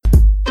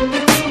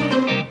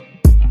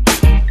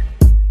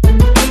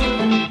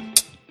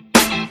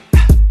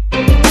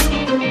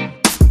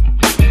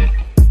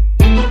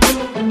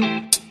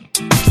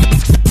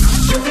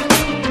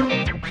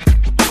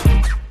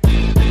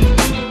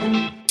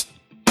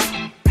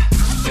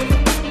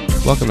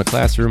Welcome to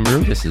Classroom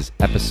Brew. This is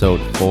episode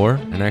 4,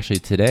 and actually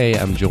today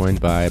I'm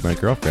joined by my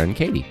girlfriend,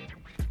 Katie.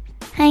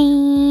 Hi.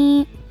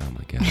 Oh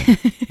my god.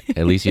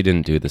 At least you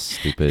didn't do the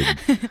stupid,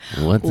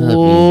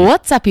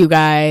 What's up, you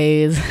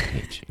guys? I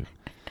hate you.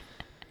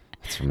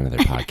 That's from another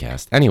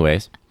podcast.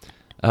 Anyways,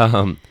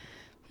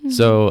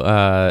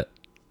 so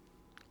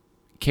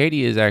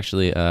Katie is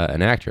actually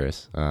an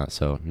actress,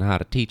 so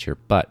not a teacher,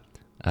 but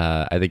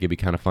I think it'd be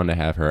kind of fun to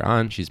have her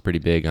on. She's pretty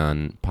big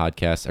on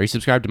podcasts. Are you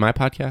subscribed to my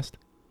podcast?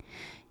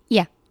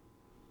 Yeah.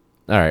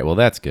 All right, well,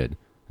 that's good.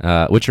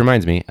 Which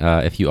reminds me,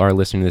 if you are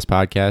listening to this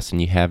podcast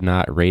and you have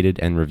not rated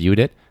and reviewed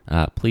it,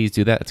 please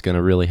do that. It's going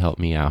to really help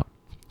me out.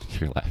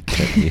 You're laughing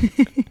at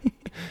me.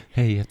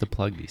 Hey, you have to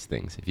plug these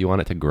things if you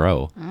want it to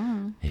grow.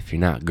 Oh. If you're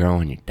not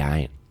growing, you're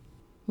dying.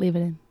 Leave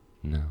it in.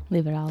 No.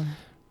 Leave it all in.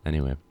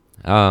 Anyway,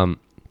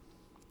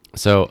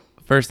 so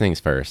first things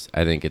first,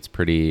 I think it's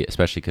pretty,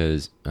 especially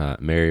because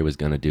Mary was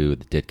going to do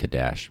the Ditka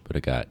Dash, but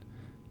it got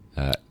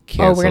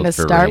canceled. We're going to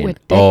for start rain.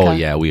 with Ditka. Oh,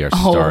 yeah, we are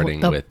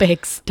starting the with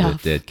big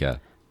stuff. with Ditka.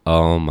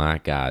 Oh my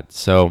God.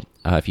 So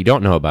if you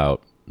don't know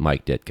about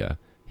Mike Ditka,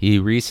 he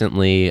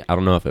recently, I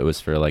don't know if it was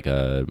for like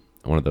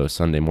one of those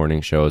Sunday morning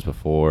shows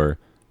before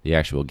the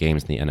actual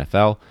games in the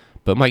NFL,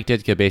 but Mike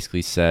Ditka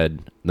basically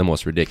said the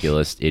most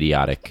ridiculous,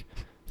 idiotic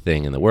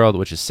thing in the world,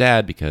 which is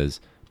sad because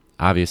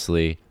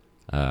obviously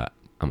I'm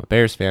a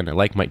Bears fan. I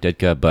like Mike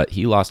Ditka, but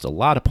he lost a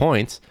lot of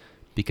points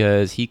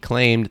because he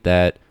claimed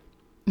that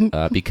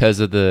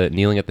because of the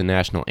kneeling at the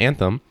national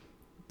anthem,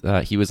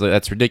 he was like,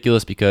 that's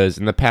ridiculous because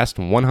in the past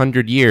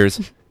 100 years,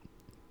 if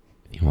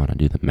you want to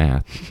do the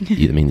math,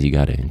 it means you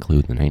got to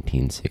include the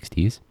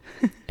 1960s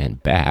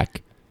and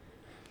back,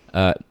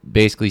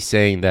 basically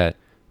saying that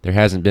there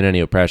hasn't been any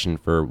oppression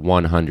for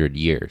 100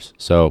 years.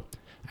 So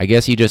I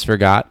guess he just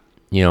forgot,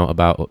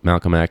 about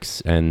Malcolm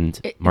X and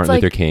Martin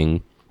Luther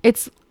King.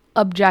 It's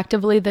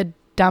objectively the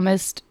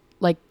dumbest,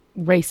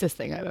 racist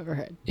thing I've ever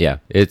heard. Yeah,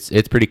 it's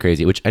pretty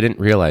crazy, which I didn't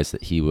realize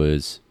that he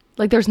was.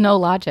 There's no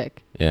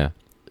logic. Yeah.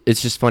 It's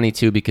just funny,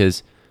 too,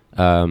 because if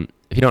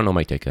you don't know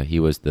Mike Ditka, he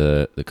was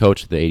the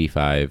coach of the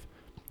 85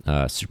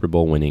 Super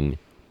Bowl winning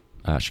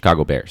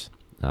Chicago Bears.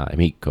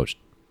 He coached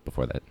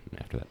before that and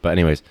after that. But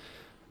anyways,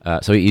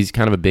 so he's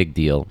kind of a big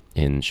deal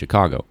in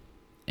Chicago.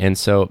 And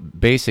so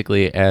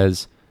basically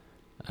as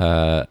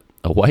a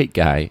white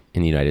guy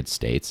in the United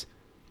States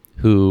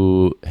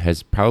who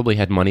has probably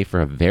had money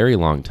for a very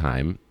long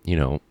time,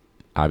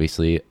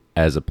 obviously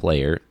as a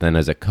player than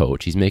as a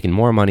coach, he's making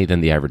more money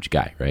than the average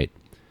guy, right?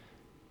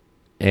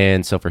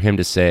 And so for him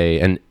to say,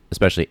 and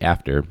especially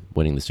after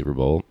winning the Super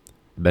Bowl,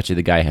 I bet you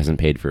the guy hasn't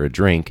paid for a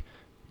drink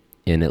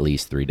in at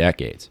least 3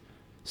 decades.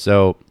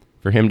 So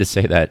for him to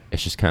say that,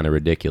 it's just kind of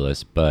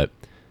ridiculous. But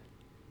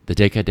the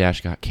Ditka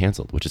Dash got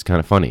canceled, which is kind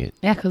of funny.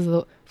 Yeah,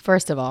 because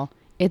first of all,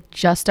 it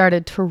just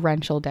started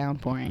torrential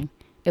downpouring.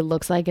 It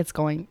looks like it's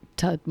going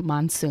to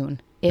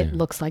monsoon. It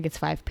looks like it's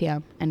 5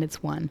 p.m. and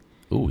it's 1.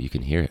 Ooh, you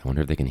can hear it. I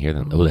wonder if they can hear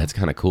them. Oh, that's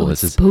kind of cool.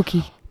 This is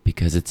spooky.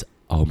 Because it's,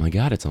 oh my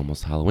God, it's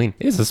almost Halloween.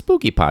 It's a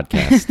spooky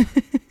podcast.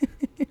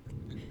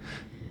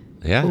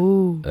 Yeah.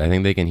 Ooh. I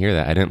think they can hear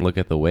that. I didn't look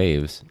at the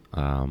waves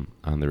on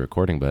the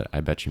recording, but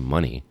I bet you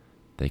money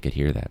they could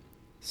hear that.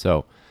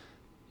 So,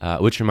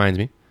 which reminds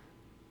me,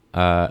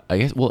 I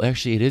guess, well,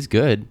 actually, it is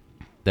good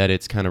that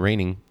it's kind of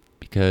raining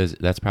because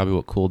that's probably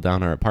what cooled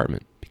down our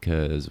apartment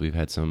because we've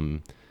had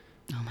some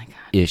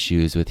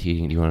issues with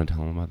heating. Do you want to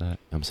tell them about that?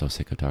 I'm so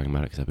sick of talking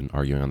about it because I've been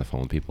arguing on the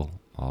phone with people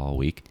all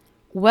week.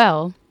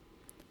 Well,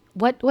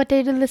 what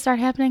day did this start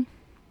happening?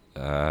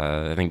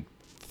 I think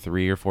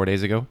 3 or 4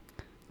 days ago.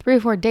 3 or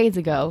 4 days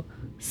ago,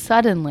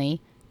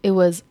 suddenly it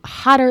was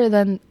hotter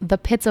than the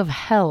pits of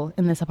hell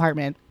in this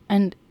apartment.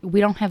 And we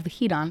don't have the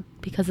heat on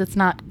because it's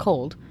not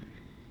cold.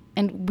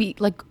 And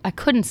I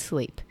couldn't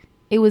sleep.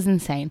 It was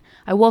insane.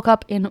 I woke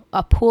up in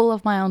a pool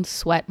of my own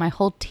sweat. My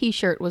whole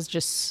t-shirt was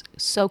just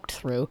soaked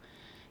through.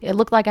 It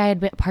looked like I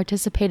had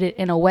participated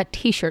in a wet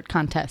t-shirt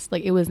contest.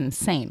 It was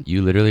insane.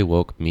 You literally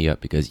woke me up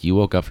because you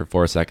woke up for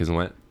 4 seconds and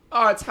went,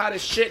 oh, it's hot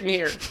as shit in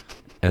here.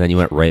 And then you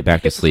went right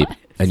back to sleep.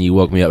 And you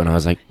woke me up and I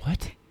was like,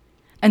 what?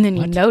 And then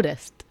you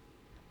noticed.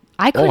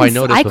 I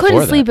noticed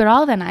couldn't sleep at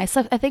all then. I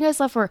think I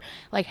slept for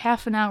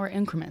half an hour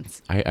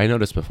increments. I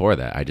noticed before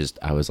that.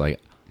 I was like,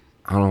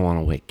 I don't want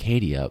to wake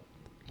Katie up.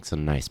 It's a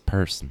nice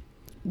person.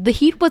 The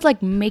heat was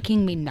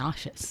making me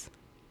nauseous.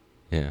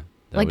 Yeah.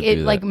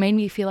 It made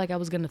me feel like I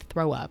was going to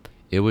throw up.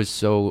 It was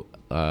so,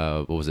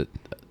 what was it,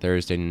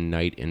 Thursday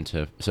night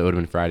so it would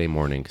have been Friday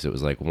morning because it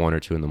was 1 or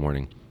 2 in the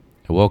morning.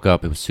 I woke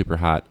up, it was super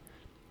hot,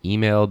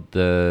 emailed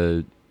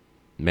the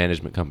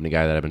management company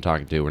guy that I've been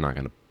talking to. We're not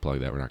going to plug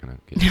that. We're not going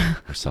to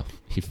get ourselves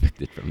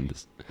evicted from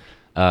this.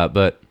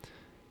 But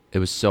it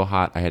was so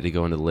hot, I had to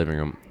go into the living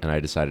room and I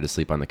decided to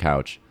sleep on the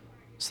couch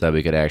so that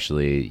I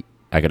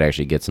could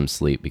actually get some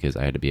sleep because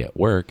I had to be at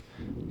work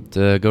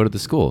to go to the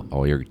school.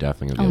 Oh, you're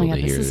definitely going to be able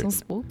to hear it. Oh my God, this is so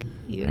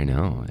spooky. I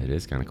know, it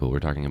is kind of cool. We're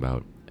talking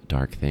about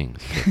dark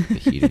things, the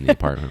heat in the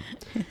apartment.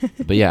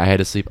 But yeah, I had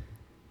to sleep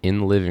in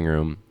the living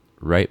room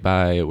right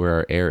by where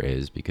our air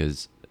is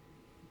because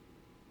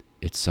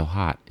it's so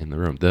hot in the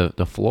room.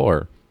 The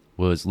floor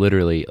was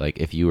literally like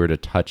if you were to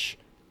touch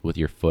with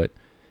your foot,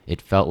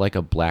 it felt like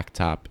a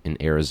blacktop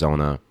in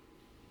Arizona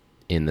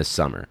in the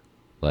summer.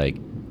 Like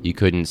you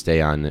couldn't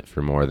stay on it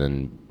for more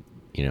than,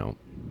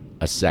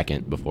 a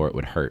second before it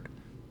would hurt.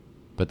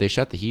 But they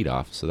shut the heat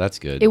off, so that's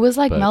good. It was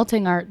like But,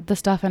 melting the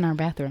stuff in our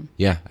bathroom.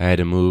 Yeah, I had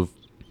to move,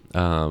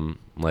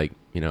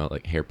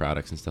 like hair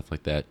products and stuff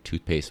like that.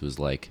 Toothpaste was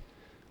like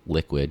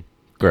liquid,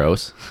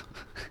 gross.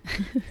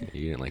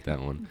 You didn't like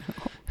that one.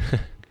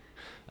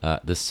 No.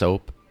 The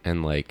soap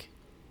and like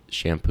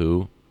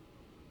shampoo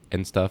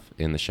and stuff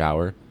in the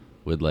shower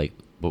would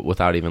but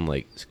without even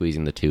like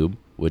squeezing the tube,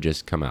 would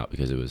just come out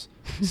because it was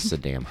so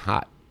damn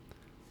hot.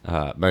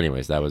 But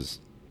anyways, that was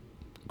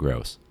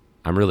gross.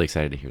 I'm really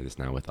excited to hear this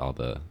now with all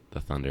the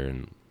thunder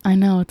and. I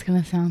know it's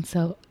gonna sound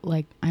so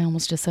like I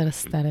almost just said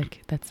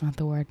aesthetic. That's not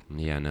the word.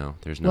 Yeah, no,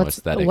 there's no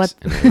aesthetics what-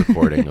 in the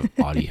recording of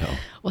audio.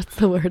 What's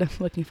the word I'm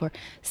looking for?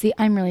 See,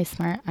 I'm really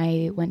smart.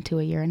 I went to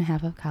a year and a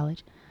half of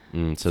college,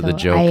 So the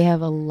joke. I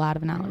have a lot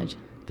of knowledge.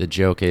 The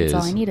joke is.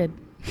 That's all I needed.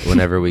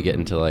 Whenever we get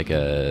into like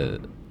a.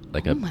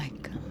 Oh my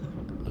god.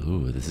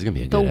 Ooh, this is gonna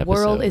be a The good episode.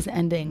 world is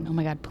ending. Oh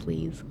my god,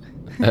 please.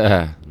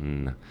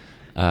 No.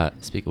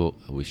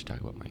 We should talk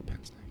about Mike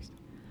Pence next.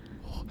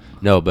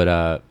 No,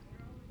 but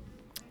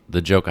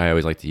the joke I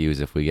always like to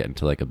use if we get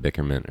into like a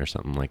bickerment or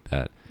something like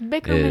that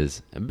Bickerment.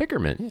 is a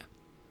bickerment.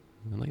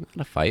 Yeah, like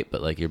not a fight,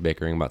 but like you're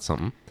bickering about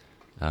something,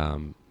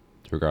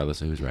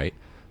 regardless of who's right,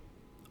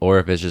 or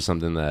if it's just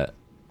something that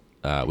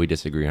we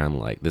disagree on.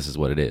 Like this is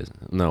what it is.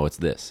 No, it's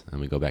this,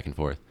 and we go back and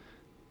forth.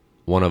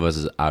 One of us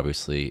is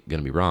obviously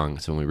going to be wrong.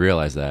 So when we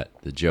realize that,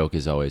 the joke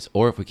is always,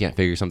 or if we can't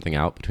figure something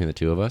out between the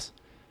two of us,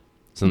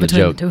 so the Between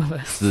joke, the two of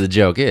us. So the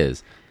joke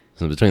is,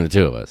 so between the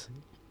two of us,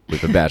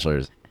 with a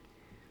bachelor's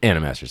and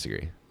a master's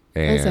degree.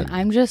 And Listen,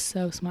 I'm just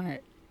so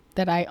smart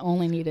that I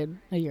only needed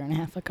a year and a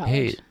half of college.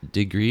 hey,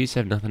 degrees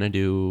have nothing to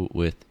do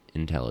with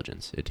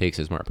intelligence. It takes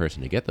a smart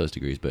person to get those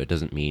degrees, but it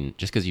doesn't mean,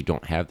 just because you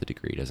don't have the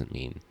degree doesn't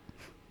mean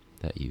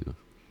that you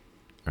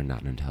are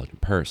not an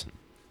intelligent person.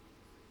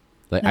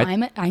 Like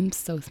No, I'm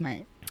so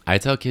smart. I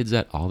tell kids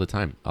that all the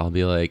time. I'll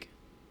be like,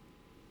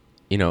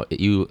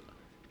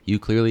 you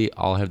clearly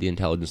all have the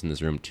intelligence in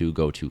this room to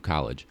go to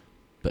college,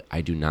 but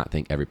I do not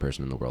think every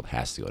person in the world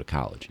has to go to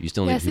college. You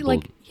still need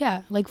people.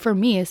 Like for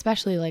me,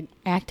 especially like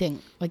acting,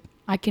 like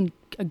I can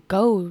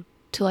go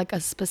to like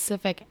a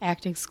specific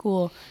acting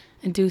school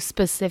and do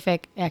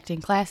specific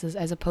acting classes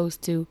as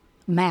opposed to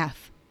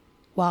math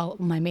while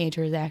my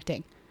major is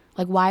acting.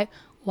 Like why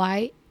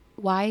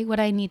would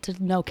I need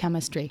to know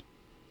chemistry?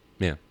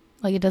 Yeah.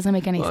 Like it doesn't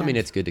make any Well, sense. I mean,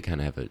 it's good to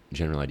kind of have a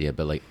general idea,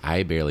 but like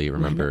I barely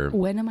remember.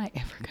 When am I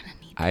ever gonna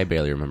need that? I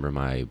barely remember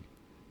my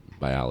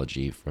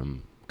biology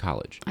from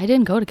college. I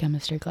didn't go to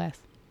chemistry class.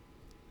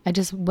 I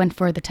just went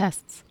for the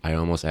tests. I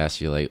almost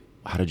asked you like,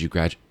 how did you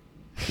graduate?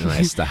 And then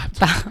I stopped.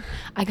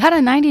 I got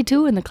a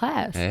 92 in the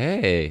class.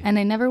 Hey. And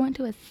I never went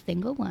to a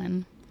single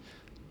one.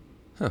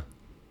 Huh.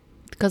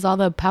 Because all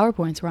the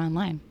PowerPoints were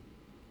online.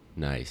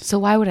 Nice. So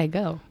why would I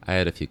go? I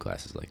had a few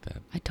classes like that.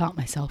 I taught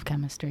myself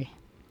chemistry.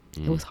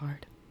 It was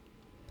hard.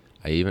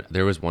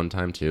 There was one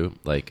time too,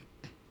 like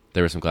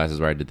there were some classes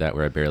where I did that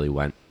where I barely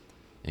went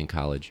in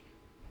college.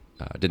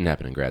 It didn't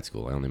happen in grad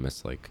school. I only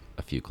missed like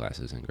a few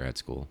classes in grad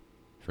school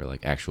for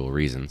like actual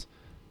reasons.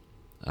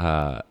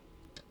 But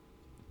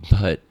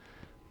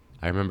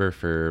I remember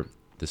for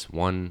this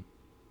one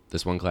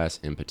class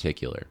in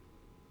particular,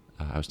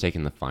 I was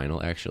taking the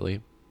final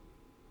actually,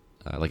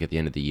 like at the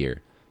end of the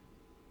year.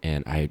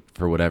 And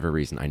for whatever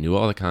reason, I knew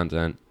all the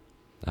content.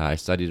 I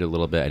studied a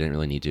little bit. I didn't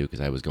really need to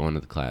because I was going to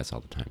the class all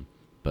the time.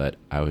 But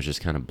I was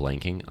just kind of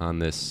blanking on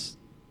this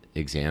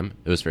exam.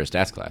 It was for a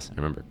stats class, I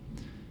remember.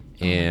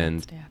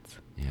 And Stats.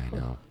 yeah, I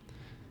know.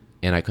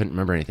 And I couldn't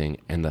remember anything.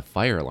 And the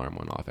fire alarm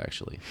went off,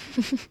 actually.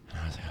 And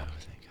I was like, oh,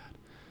 thank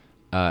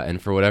God.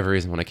 And for whatever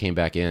reason, when I came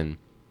back in,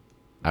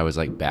 I was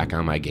like back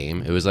on my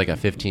game. It was like a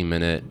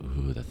 15-minute,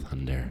 ooh, the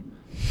thunder.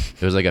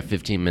 It was like a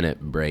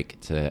 15-minute break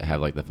to have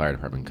like the fire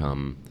department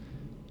come.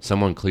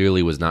 Someone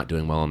clearly was not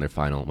doing well on their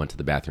final, went to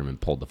the bathroom and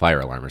pulled the fire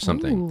alarm or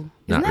something. Ooh.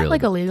 Not Isn't that really,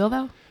 like but- illegal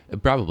though?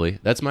 Probably.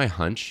 That's my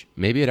hunch.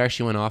 Maybe it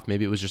actually went off.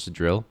 Maybe it was just a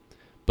drill.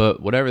 But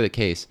whatever the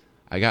case,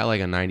 I got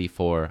like a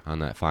 94 on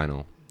that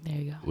final, There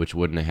you go. which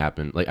wouldn't have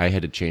happened. Like I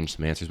had to change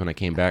some answers when I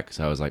came back.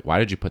 So I was like, why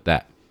did you put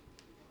that?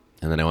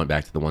 And then I went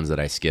back to the ones that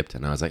I skipped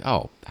and I was like,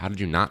 oh, how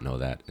did you not know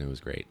that? And it was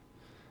great.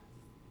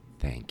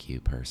 Thank you,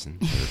 person,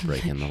 for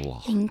breaking the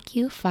law. Thank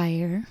you,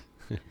 fire.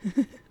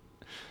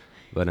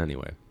 But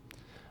anyway,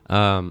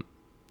 I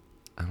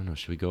don't know.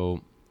 Should we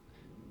go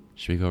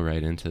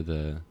right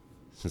into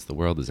since the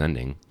world is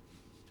ending?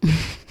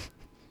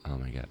 Oh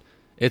my God.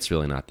 It's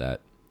really not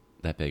that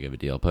big of a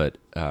deal, but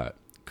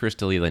Chris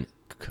D'Elia.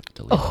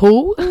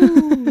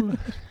 Oh,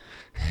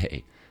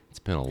 Hey, it's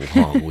been a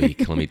long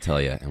week, let me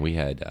tell you, and we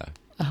had a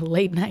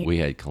late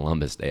night.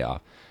 Columbus Day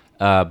off,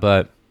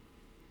 but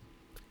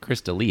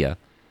Chris D'Elia,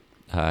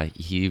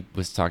 he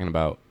was talking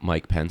about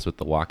Mike Pence with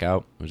the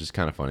walkout, which is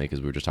kind of funny because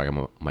we were just talking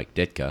about Mike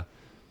Ditka.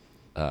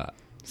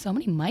 So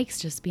many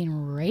mics just being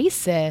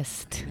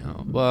racist.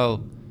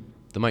 Well,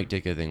 the Mike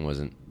Ditka thing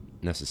wasn't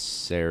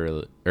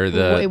necessarily, or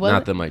the Wait, what?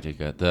 not the Mike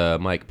Ditka, the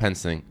Mike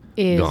Pence thing.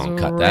 Is Don't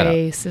cut that out.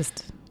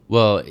 racist.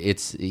 Well,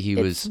 he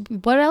was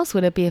What else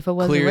would it be if it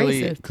wasn't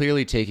racist?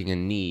 clearly taking a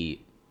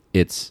knee.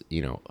 It's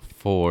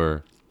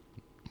for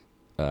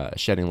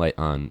shedding light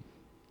on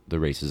the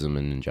racism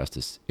and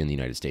injustice in the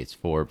United States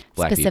for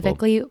black people.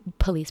 Specifically,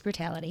 police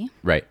brutality.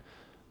 Right.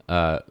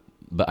 But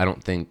I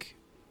don't think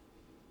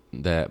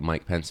that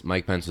Mike Pence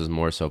was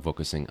more so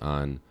focusing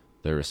on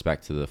the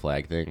respect to the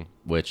flag thing,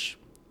 which,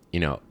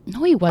 No,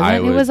 he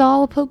wasn't. It was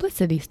all a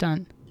publicity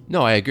stunt.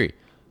 No, I agree.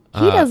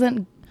 He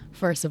doesn't.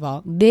 First of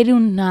all, they do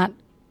not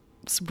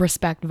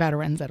respect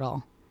veterans at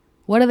all.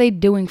 What are they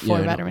doing for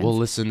veterans? Well,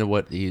 listen to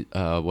what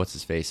what's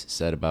his face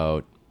said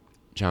about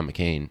John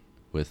McCain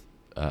with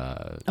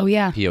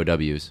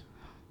POWs.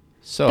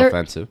 They're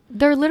offensive.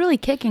 They're literally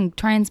kicking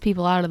trans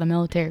people out of the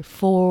military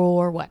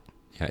for what?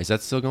 Yeah, is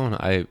that still going?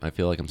 I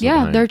feel like I'm still Yeah,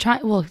 behind. they're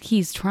trying. Well,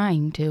 he's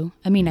trying to.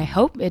 I mean, I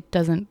hope it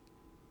doesn't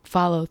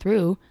follow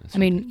through. That's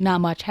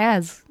not much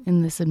has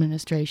in this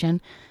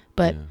administration,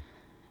 but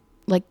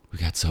we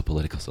got so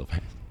political so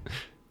fast.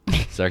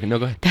 Sorry, no,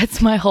 go ahead. That's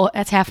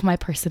half my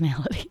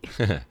personality.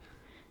 Yeah,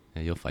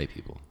 you'll fight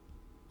people.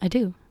 I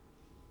do.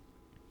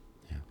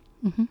 Yeah,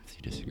 if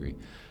you disagree.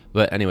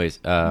 But anyways.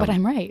 But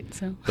I'm right,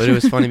 so. But it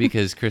was funny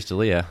because Chris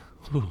D'Elia,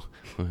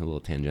 a little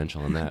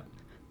tangential on that.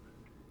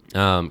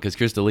 Because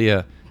Chris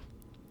D'Elia,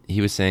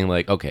 he was saying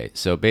okay,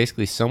 so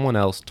basically someone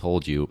else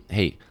told you,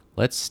 hey,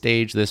 let's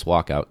stage this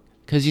walkout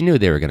because you knew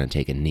they were going to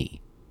take a knee.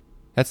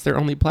 That's their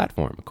only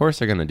platform. Of course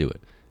they're going to do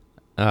it.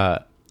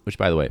 Which,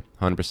 by the way,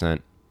 100%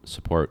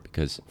 support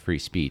because free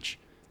speech.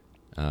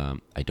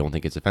 I don't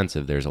think it's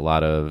offensive. There's a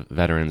lot of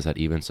veterans that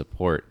even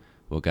support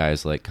what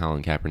guys like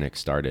Colin Kaepernick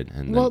started.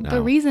 And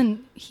the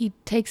reason he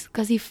takes,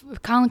 because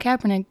Colin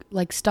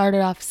Kaepernick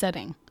started off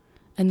sitting,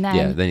 and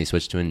then then he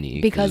switched to a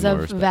knee because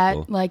of that.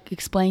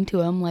 Explained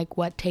to him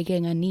what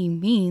taking a knee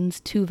means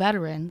to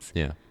veterans.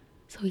 Yeah.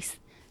 So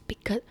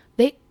because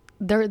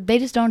they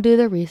just don't do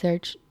their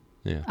research.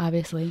 Yeah.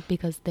 Obviously,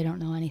 because they don't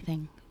know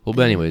anything. Well,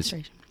 but anyways,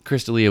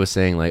 Chris D'Elia was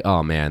saying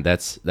oh man,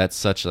 that's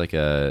such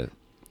a,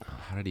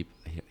 how did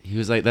he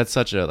was that's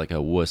such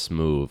a wuss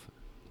move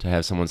to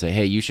have someone say,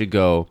 hey, you should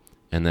go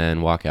and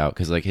then walk out,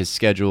 because his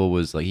schedule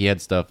was he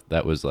had stuff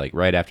that was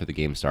right after the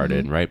game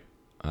started and right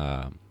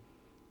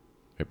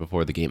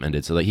before the game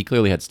ended, so he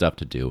clearly had stuff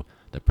to do.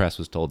 The press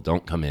was told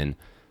don't come in,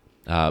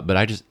 but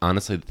I just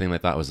honestly, the thing I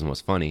thought was the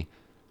most funny,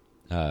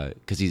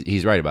 because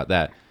he's right about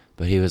that,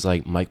 but he was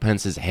Mike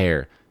Pence's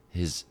hair,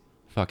 his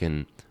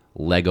fucking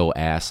Lego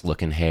ass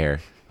looking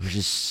hair, which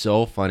is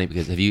so funny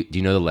because do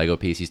you know the Lego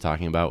piece he's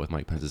talking about with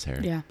Mike Pence's hair?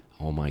 Yeah.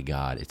 Oh my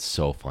God, it's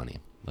so funny.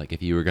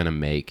 If you were gonna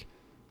make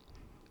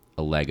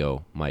a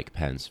Lego Mike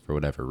Pence for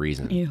whatever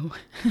reason, ew,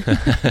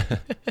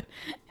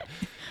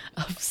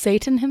 of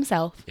Satan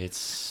himself. it's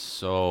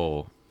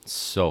so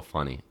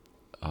funny.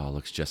 Oh, it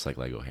looks just like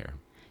Lego hair.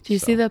 Do you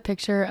see the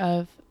picture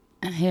of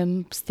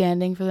him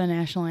standing for the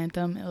national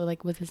anthem,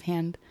 with his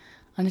hand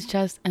on his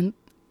chest, and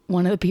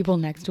one of the people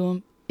next to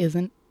him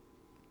doesn't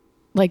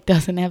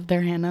have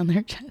their hand on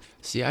their chest?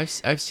 See,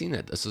 I've seen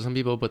that. So some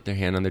people put their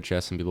hand on their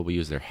chest, some people will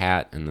use their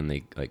hat, and then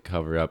they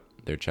cover up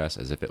their chest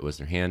as if it was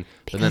their hand.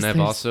 But then I've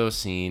also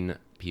seen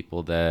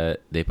people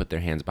that they put their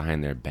hands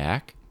behind their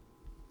back.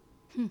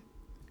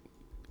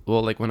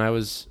 Well, when I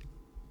was...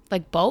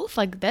 both?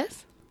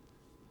 This?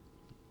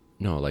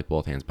 No,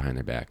 both hands behind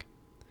their back.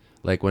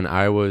 When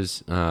I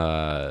was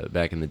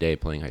back in the day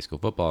playing high school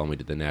football and we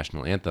did the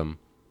national anthem,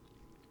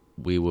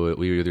 we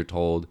were either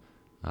told,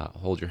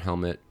 hold your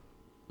helmet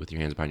with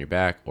your hands behind your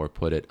back or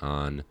put it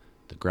on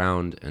the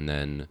ground and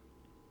then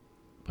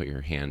put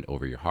your hand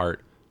over your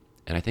heart.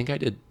 And I think I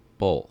did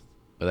both,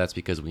 but that's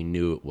because we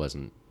knew it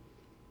wasn't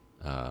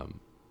an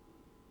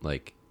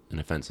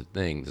offensive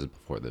thing.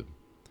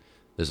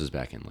 This was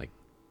back in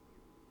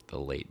the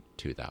late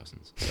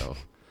 2000s. So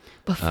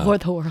before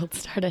the world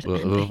started.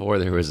 Before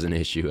there was an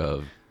issue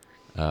of,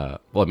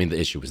 the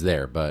issue was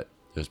there, but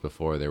it was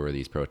before there were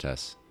these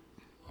protests.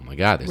 Oh my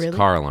God, there's a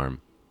car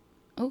alarm.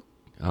 Oh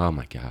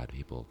my God,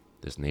 people,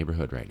 this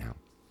neighborhood right now,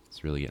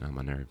 it's really getting on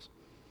my nerves.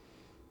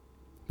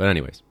 But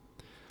anyways,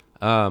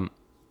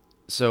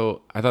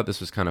 so I thought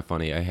this was kind of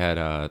funny. I had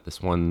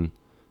this one,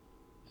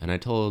 and I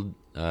told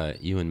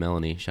you and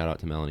Melanie, shout out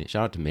to Melanie,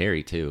 shout out to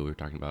Mary too. We were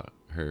talking about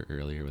her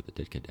earlier with the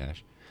Ditka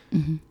Dash.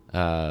 Mm-hmm.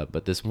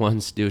 But this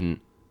one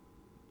student,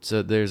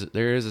 so there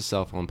is a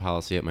cell phone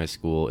policy at my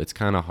school. It's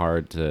kind of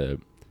hard to,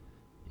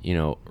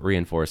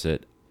 reinforce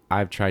it.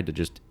 I've tried to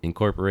just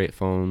incorporate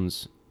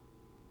phones,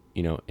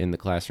 in the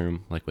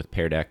classroom, with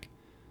Pear Deck,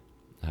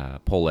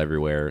 Poll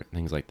Everywhere,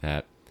 things like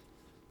that.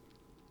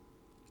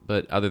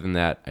 But other than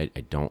that, I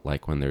don't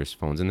like when there's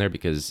phones in there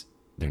because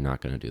they're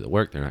not going to do the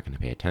work. They're not going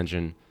to pay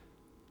attention.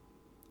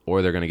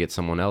 Or they're going to get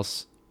someone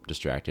else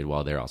distracted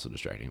while they're also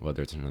distracting,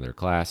 whether it's in another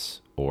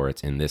class or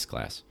it's in this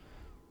class.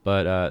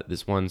 But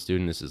this one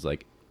student, this is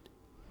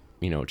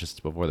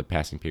just before the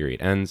passing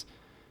period ends,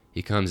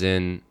 he comes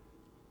in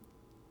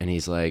and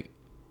he's got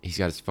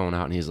his phone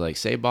out and he's like,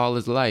 say ball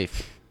is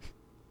life.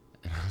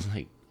 And I was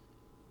like,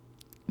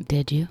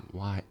 did you?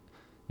 Why?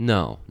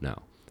 No.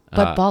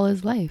 But ball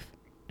is life.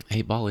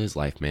 Hey, ball is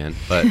life, man.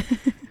 But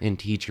in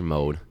teacher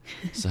mode.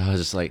 So I was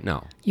just like,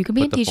 no. You can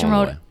be put in the teacher phone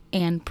mode away.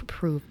 and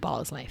prove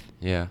ball is life.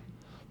 Yeah.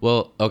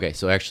 Well, okay.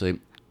 So actually,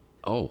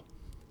 Oh.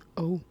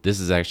 this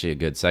is actually a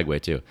good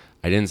segue too.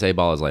 I didn't say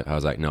ball is life. I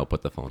was like, no,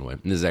 put the phone away.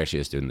 And this is actually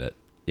a student that,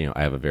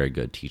 I have a very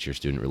good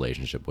teacher-student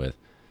relationship with.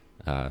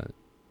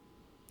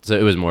 So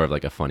it was more of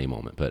like a funny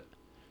moment, but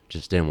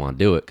just didn't want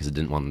to do it because I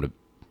didn't want him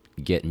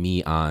to get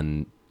me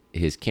on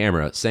his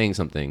camera saying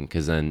something,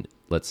 because then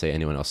let's say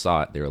anyone else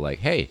saw it, they were like,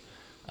 hey,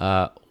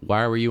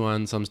 why were you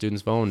on some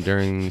student's phone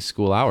during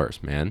school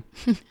hours, man?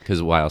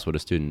 Because why else would a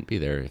student be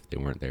there if they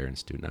weren't there in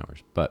student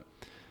hours,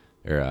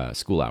 or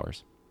school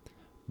hours?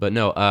 But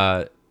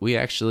no, we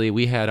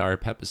had our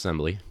pep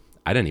assembly.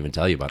 I didn't even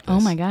tell you about this. Oh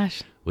my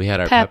gosh. We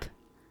had our Pep.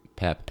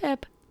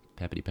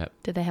 peppity pep.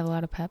 Did they have a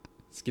lot of pep?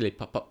 Skilly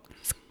pop up.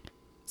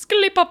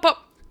 Skilly pop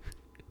up.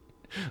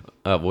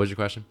 What was your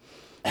question?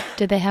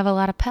 Did they have a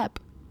lot of pep?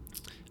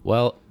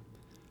 Well,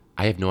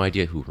 I have no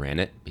idea who ran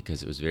it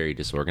because it was very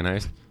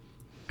disorganized.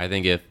 I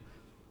think if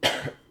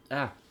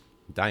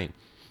dying.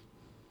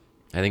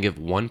 I think if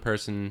one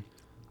person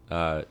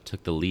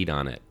took the lead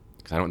on it,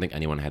 because I don't think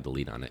anyone had the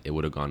lead on it, it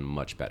would have gone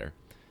much better.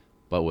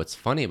 But what's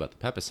funny about the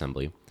pep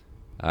assembly,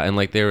 and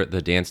like they're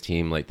the dance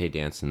team, like they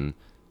dance and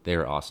they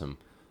were awesome.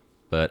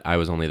 But I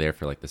was only there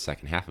for like the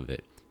second half of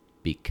it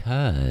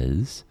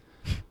because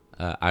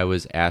I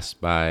was asked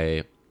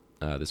by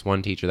this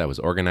one teacher that was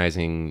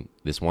organizing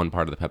this one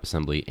part of the pep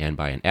assembly, and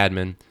by an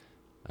admin,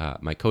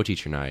 my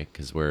co-teacher and I,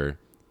 because we're,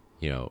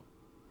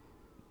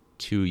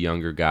 two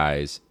younger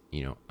guys,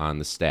 on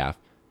the staff,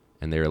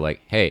 and they were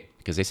like, hey,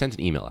 because they sent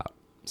an email out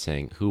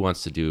saying, who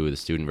wants to do the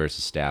student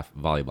versus staff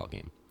volleyball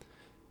game?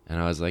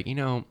 And I was like,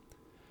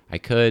 I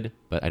could,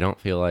 but I don't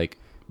feel like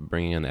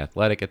bringing in the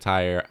athletic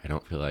attire. I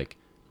don't feel like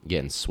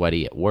getting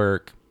sweaty at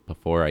work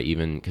before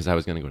because I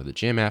was going to go to the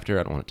gym after.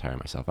 I don't want to tire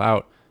myself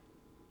out.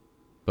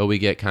 But we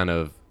get kind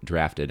of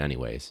drafted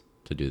anyways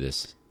to do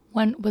this.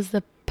 When was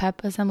the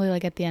pep assembly,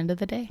 like at the end of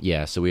the day?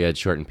 Yeah, so we had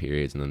shortened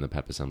periods, and then the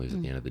pep assembly was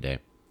at the end of the day.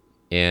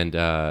 And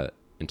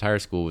entire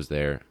school was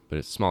there, but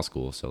it's a small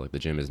school, so like the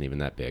gym isn't even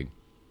that big.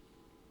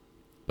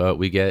 But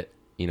we get,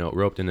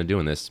 roped into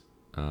doing this.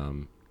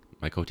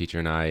 My co-teacher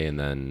and I, and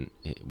then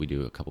we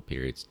do a couple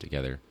periods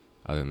together.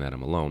 Other than that,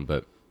 I'm alone.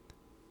 But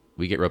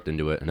we get roped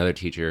into it. Another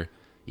teacher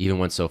even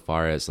went so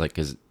far as like,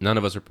 because none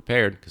of us were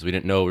prepared, because we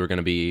didn't know we were going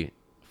to be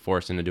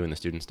forced into doing the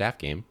student staff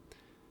game.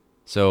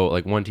 So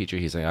like one teacher,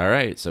 he's like, all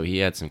right, so he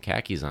had some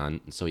khakis on,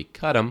 and so he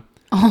cut them,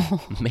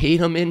 made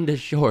them into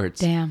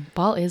shorts. Damn,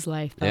 ball is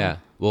life, though. Yeah.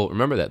 Well,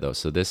 remember that though.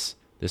 So this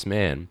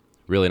man,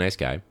 really nice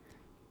guy,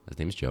 his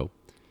name is Joe.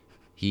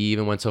 He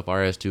even went so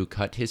far as to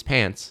cut his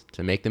pants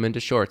to make them into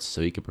shorts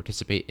so he could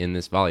participate in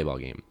this volleyball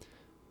game.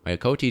 My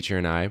co-teacher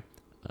and I,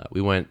 we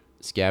went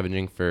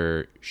scavenging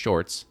for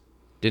shorts.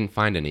 Didn't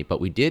find any,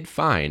 but we did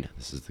find,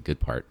 this is the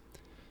good part,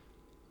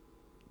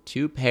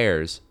 2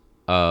 pairs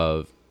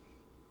of,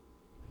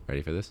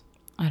 ready for this?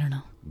 I don't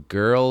know.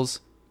 Girls'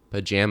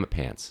 pajama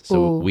pants.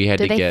 So we had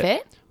Did to they get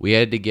fit? We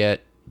had to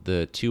get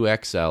the 2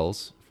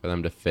 XLs for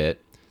them to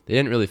fit. They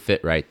didn't really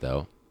fit right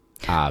though,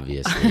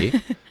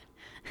 obviously.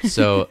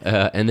 So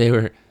and they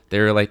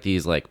were like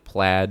these like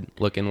plaid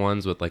looking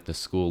ones with like the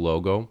school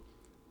logo.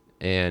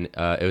 And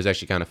it was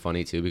actually kind of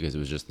funny too because it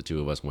was just the 2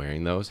 of us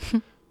wearing those.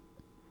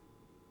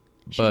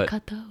 Should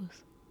cut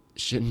those.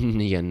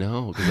 Shouldn't you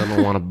know? Because I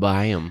don't want to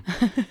buy them.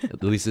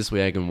 At least this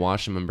way I can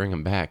wash them and bring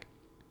them back.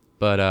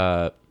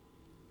 But,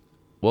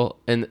 well,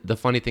 and the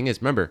funny thing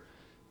is, remember,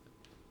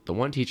 the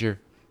one teacher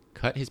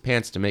cut his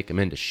pants to make them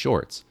into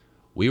shorts.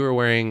 We were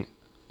wearing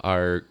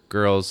our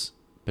girls'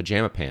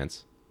 pajama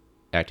pants,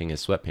 acting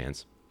as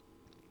sweatpants,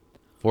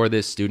 for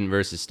this student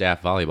versus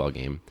staff volleyball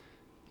game.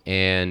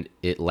 And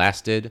it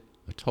lasted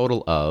a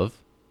total of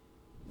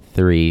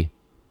 3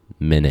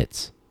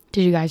 minutes.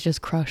 Did you guys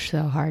just crush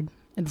so hard?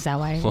 Is that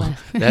why it Well,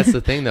 left? that's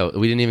the thing, though.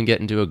 We didn't even get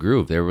into a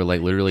groove. There were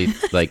like literally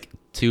like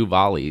 2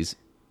 volleys,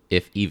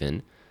 if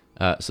even.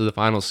 So the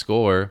final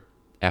score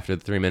after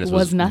the 3 minutes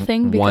was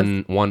nothing.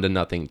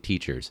 1-0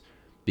 teachers,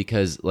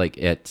 because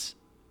like at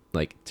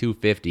like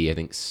 2:50, I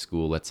think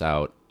school lets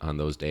out on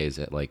those days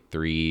at like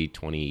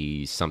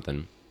 3:20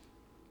 something.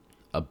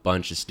 A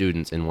bunch of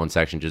students in one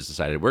section just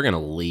decided we're gonna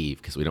leave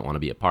because we don't want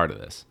to be a part of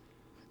this.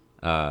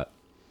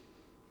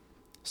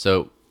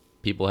 So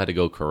people had to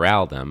go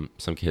corral them.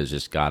 Some kids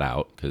just got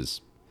out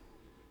because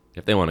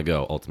if they want to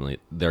go, ultimately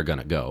they're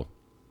gonna go.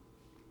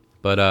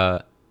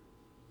 But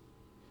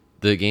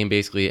the game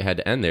basically had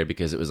to end there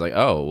because it was like,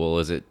 oh, well,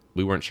 is it?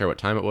 We weren't sure what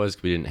time it was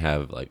because we didn't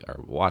have like our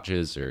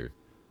watches or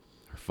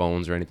our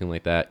phones or anything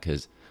like that.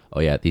 Because oh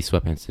yeah, these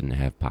sweatpants didn't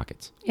have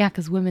pockets. Yeah,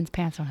 because women's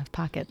pants don't have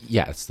pockets.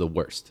 Yeah, it's the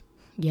worst.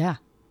 Yeah.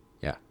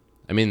 Yeah,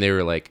 I mean they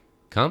were like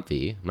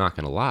comfy. I'm not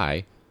gonna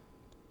lie,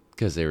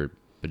 because they were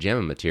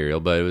pajama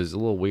material, but it was a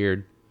little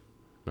weird.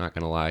 Not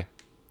gonna lie.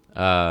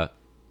 But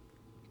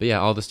yeah,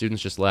 all the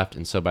students just left,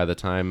 and so by the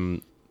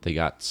time they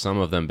got some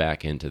of them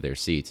back into their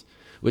seats,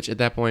 which at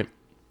that point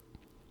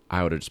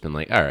I would have just been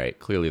like, all right,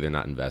 clearly they're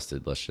not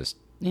invested. Let's just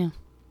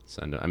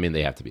send them. I mean,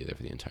 they have to be there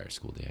for the entire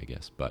school day, I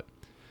guess. But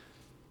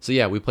so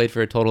yeah, we played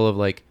for a total of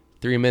like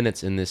 3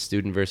 minutes in this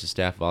student versus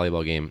staff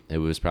volleyball game. It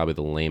was probably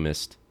the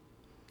lamest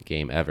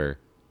game ever.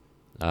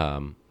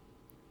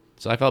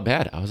 So I felt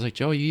bad. I was like,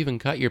 Joe, you even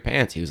cut your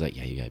pants. He was like,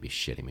 yeah, you gotta be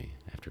shitting me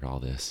after all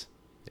this.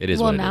 It is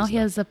what it is. Well, now he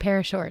though. has a pair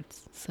of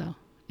shorts, so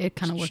it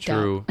kind of worked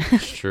out. True.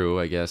 It's true,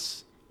 I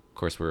guess. Of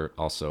course, we're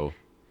also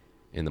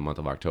in the month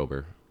of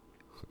October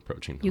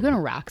approaching. You're going to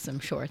rock some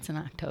shorts in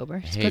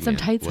October. Just Hey, put some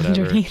man, tights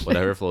whatever, underneath.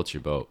 whatever floats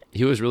your boat.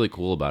 He was really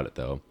cool about it,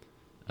 though.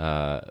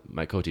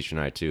 My co-teacher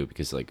and I, too,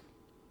 because, like,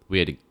 we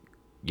had to,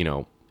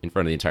 in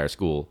front of the entire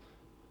school,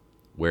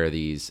 wear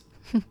these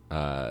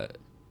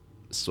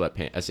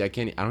sweatpants. See, I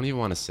don't even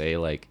want to say,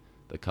 like,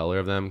 the color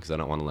of them because I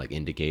don't want to, like,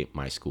 indicate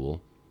my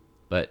school.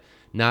 But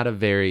not a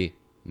very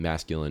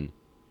masculine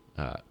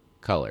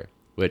color,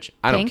 which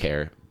I don't Pink?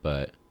 care,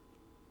 but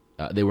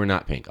they were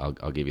not pink.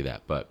 I'll give you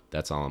that, but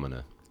that's all I'm going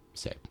to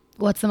say.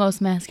 What's the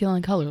most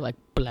masculine color? Like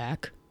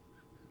black?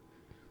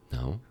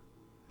 No.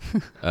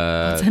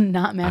 What's a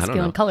not know.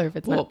 masculine color if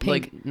it's Well, not pink?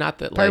 like, not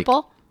that, like,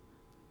 Purple?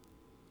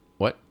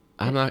 what?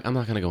 I'm not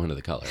gonna go into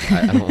the color.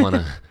 I don't want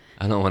to.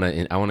 I don't want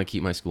to. I want to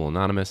keep my school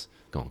anonymous.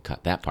 Gonna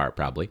cut that part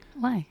probably,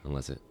 Why?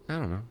 unless it. I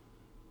don't know.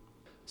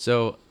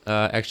 So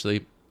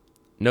actually,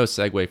 no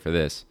segue for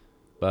this,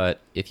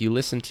 but if you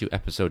listen to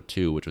episode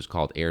 2, which was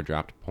called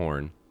 "Airdropped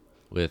Porn,"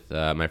 with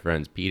my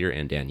friends Peter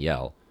and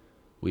Danielle,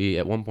 we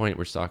at one point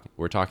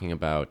we're talking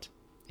about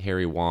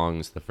Harry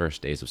Wong's "The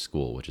First Days of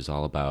School," which is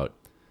all about.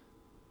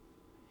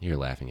 You're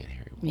laughing at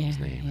Harry Wong's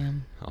Yeah, name. I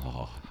am.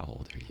 Oh, how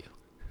old are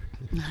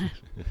you?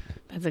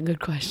 That's a good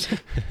question.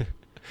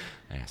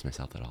 I ask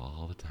myself that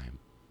all the time.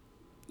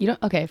 You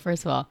don't. Okay,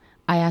 first of all,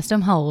 I asked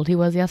him how old he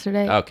was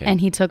yesterday. Okay. And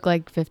he took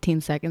like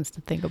 15 seconds to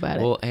think about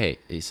it. Well, hey,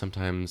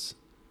 sometimes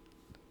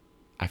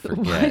I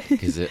forget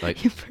because You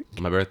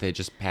forget. my birthday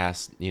just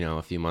passed,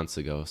 a few months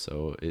ago.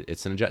 So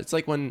it's an adjust. It's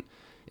like when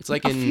it's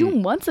like A few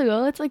months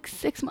ago, it's like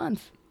 6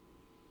 months.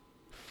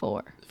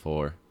 4.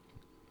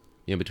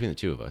 between the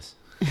two of us.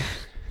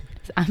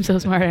 I'm so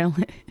smart.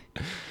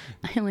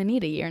 I only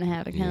need a year and a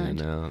half of Yeah, college.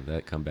 no,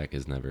 that comeback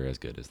is never as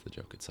good as the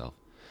joke itself.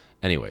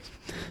 Anyways.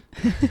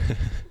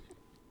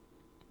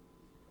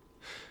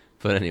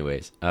 But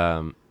anyways,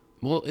 well,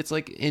 it's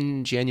like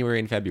in January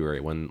and February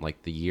when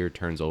like the year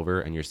turns over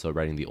and you're still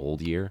writing the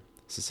old year.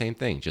 It's the same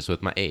thing, just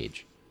with my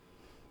age.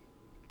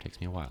 Takes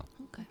me a while.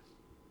 Okay.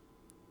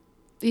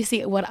 You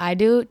see, what I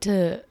do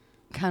to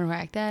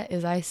counteract that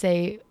is I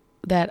say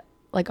that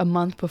like a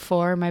month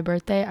before my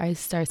birthday, I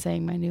start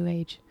saying my new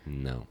age.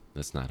 No,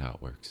 that's not how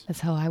it works. That's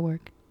how I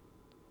work.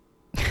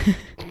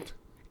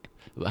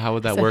 How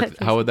would that So work?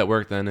 that's- How would that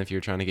work then if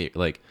you're trying to get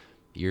like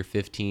you're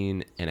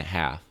 15 and a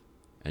half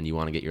and you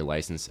want to get your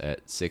license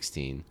at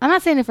 16? I'm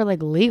not saying it for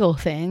like legal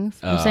things.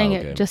 I'm Oh, saying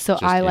okay. it just so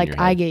Just I in like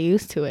your I head. get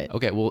used to it.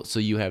 Okay, well, so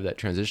you have that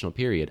transitional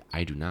period.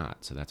 I do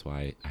not. So that's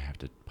why I have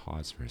to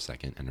pause for a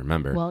second and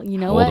remember. Well, you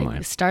know how old am what?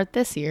 I? Start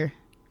this year.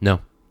 No.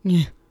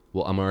 Yeah.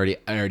 Well, I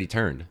already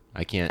turned.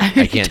 I can't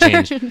already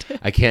change. turned.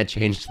 I can't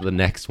change to the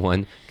next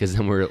one because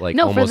then we're like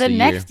No, for almost the a year.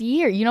 next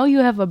year. You know you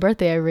have a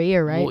birthday every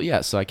year, right? Well,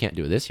 yeah. So I can't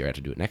do it this year. I have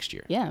to do it next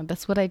year. Yeah,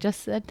 that's what I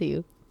just said to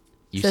you.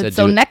 You Said, said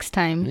so do it, next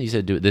time. You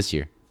said do it this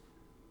year.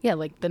 Yeah,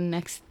 like the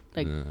next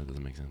like That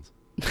doesn't make sense.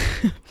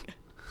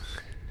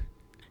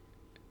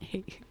 I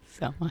hate you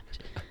so much.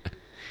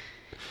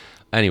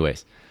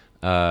 Anyways,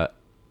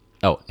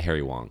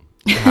 Harry Wong.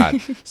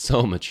 God,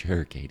 so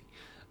mature, Katie.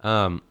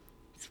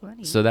 It's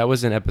funny. So that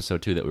was in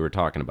episode 2 that we were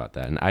talking about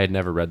that, and I had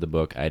never read the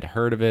book. I'd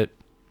heard of it.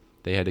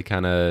 They had to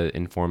kind of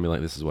inform me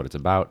like this is what it's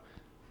about.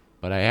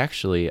 But I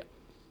actually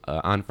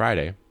on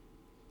Friday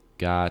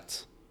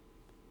got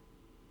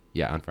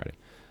on Friday.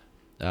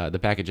 The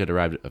package had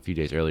arrived a few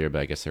days earlier,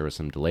 but I guess there was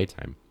some delay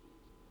time.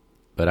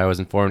 But I was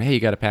informed, hey, you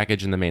got a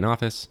package in the main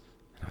office.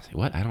 And I was like,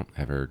 what? I don't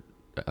ever,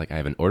 I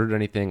haven't ordered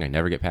anything. I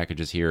never get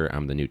packages here.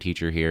 I'm the new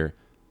teacher here.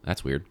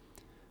 That's weird.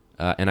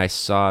 And I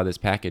saw this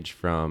package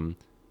from,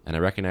 and I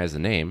recognized the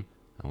name.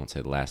 I won't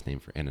say the last name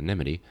for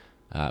anonymity,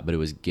 but it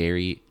was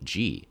Gary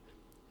G.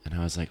 And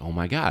I was like, oh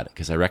my God,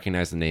 because I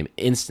recognized the name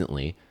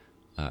instantly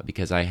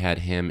because I had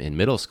him in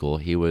middle school.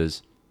 He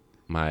was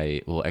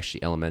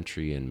actually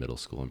elementary and middle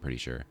school, I'm pretty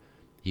sure.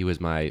 He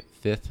was my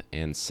 5th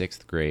and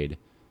 6th grade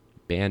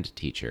band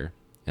teacher.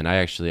 And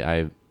I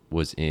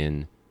was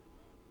in,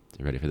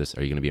 ready for this?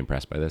 Are you going to be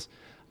impressed by this?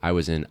 I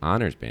was in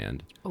honors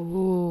band.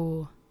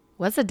 Ooh.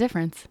 What's the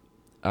difference?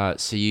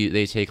 So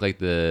they take like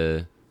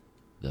the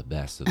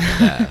best of the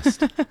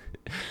best.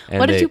 And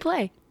What did you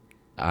play?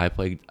 I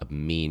played a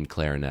mean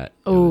clarinet.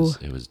 Ooh.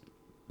 It was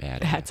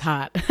bad. That's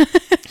hot.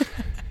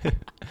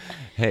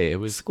 Hey, it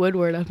was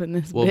Squidward up in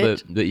this well,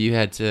 bitch. but you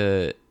had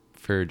to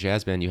for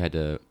jazz band. You had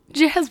to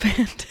Jazz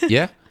band.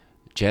 yeah.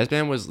 Jazz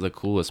band was the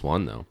coolest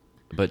one though.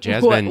 But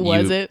jazz What band,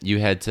 was it? you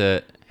had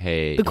to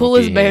hey. The don't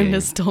coolest band behave.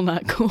 is still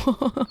not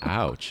cool.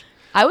 Ouch.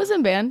 I was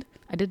in band.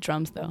 I did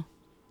drums though.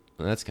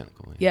 Well, that's kind of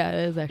cool. Yeah,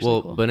 it is actually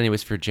Well, cool. but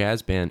anyways, for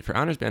jazz band, for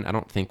honors band, I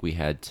don't think we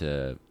had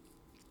to.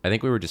 I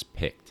think we were just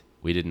picked.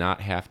 We did not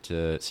have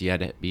to. So you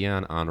had to be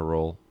on honor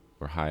roll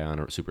or high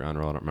honor, super honor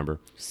roll. I don't remember.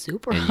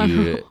 Super And honor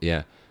you, roll.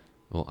 yeah,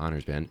 well,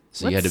 honors band.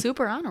 So What's you had to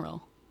super honor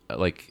roll?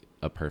 like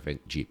a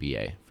perfect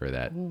GPA for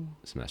that Ooh.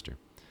 semester.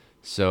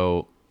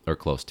 So, or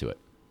close to it.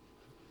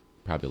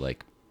 Probably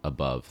like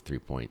above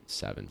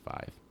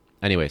 3.75.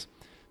 Anyways,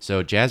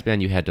 so jazz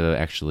band, you had to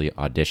actually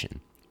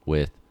audition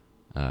with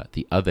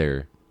the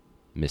other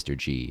Mr.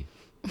 G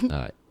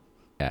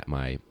at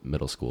my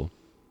middle school.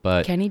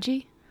 But Kenny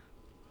G?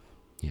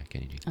 yeah,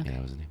 Kenny G. Okay. Yeah,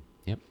 that was his name.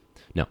 Yep.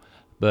 No,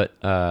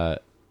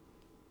 but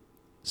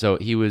so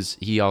he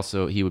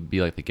would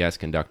be like the guest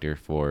conductor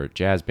for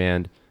jazz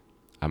band.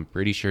 I'm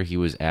pretty sure he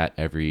was at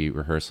every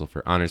rehearsal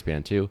for honors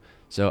band too.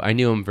 So I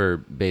knew him for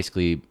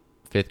basically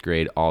 5th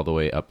grade all the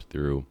way up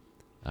through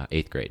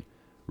 8th grade.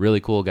 Really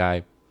cool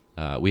guy.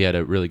 We had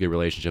a really good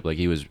relationship. Like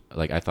he was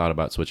like, I thought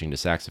about switching to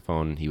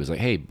saxophone. He was like,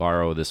 hey,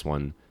 borrow this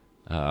one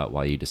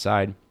while you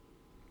decide,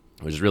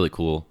 which is really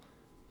cool.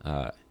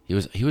 He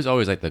was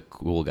always like the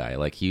cool guy.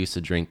 Like he used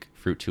to drink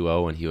Fruit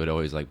 2.0 and he would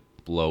always like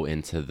blow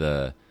into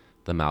the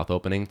mouth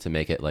opening to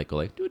make it like go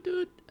like doot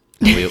doot.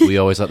 We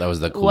always thought that was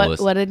the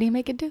coolest. What did he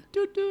make it do?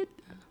 Doot doot.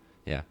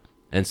 Yeah,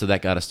 and so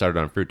that got us started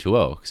on Fruit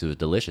 2.0 because it was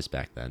delicious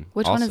back then.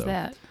 Which one is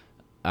that?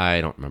 I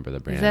don't remember the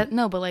brand. Is that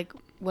no? But like,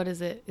 what is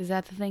it? Is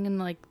that the thing in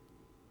like?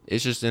 It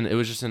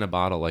was just in a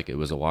bottle, like it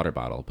was a water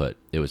bottle, but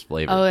it was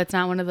flavored. Oh, it's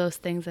not one of those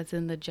things that's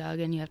in the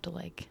jug and you have to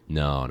like.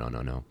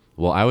 No.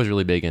 Well, I was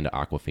really big into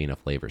Aquafina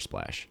Flavor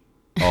Splash.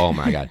 Oh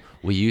my god,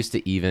 we used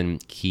to even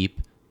keep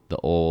the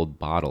old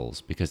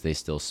bottles because they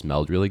still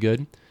smelled really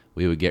good.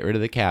 We would get rid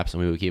of the caps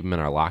and we would keep them in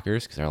our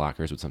lockers because our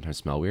lockers would sometimes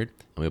smell weird,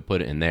 and we would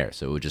put it in there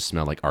so it would just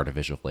smell like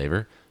artificial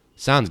flavor.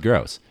 Sounds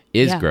gross.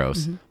 Is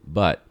gross,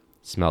 but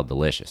smelled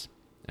delicious.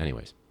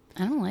 Anyways,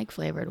 I don't like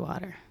flavored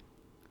water.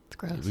 It's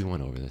gross. we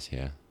went over this,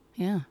 yeah.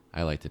 Yeah.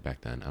 I liked it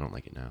back then. I don't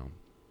like it now.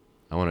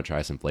 I want to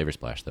try some Flavor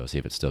Splash though, see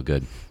if it's still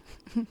good.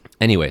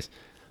 Anyways,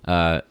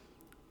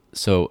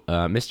 so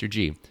Mr.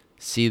 G,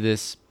 see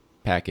this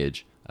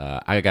package.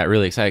 I got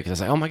really excited because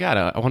I was like, oh my god,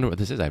 I wonder what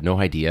this is. I have no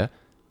idea.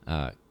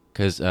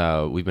 Because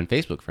we've been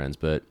Facebook friends,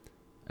 but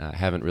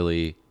haven't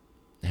really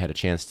had a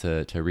chance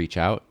to reach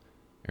out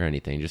or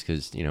anything. Just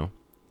because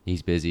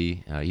he's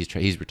busy.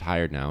 He's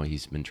retired now.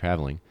 He's been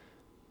traveling,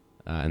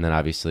 and then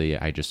obviously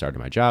I just started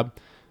my job.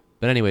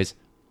 But anyways,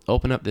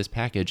 open up this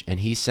package, and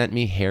he sent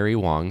me Harry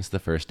Wong's The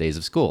First Days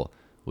of School,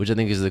 which I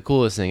think is the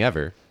coolest thing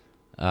ever,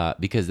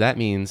 because that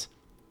means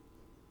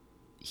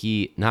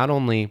he not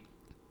only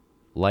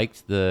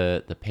liked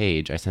the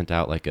page. I sent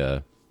out like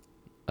a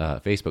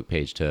Facebook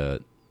page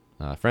to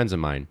friends of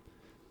mine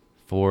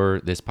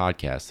for this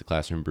podcast, the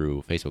Classroom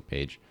Brew Facebook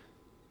page.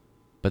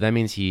 But that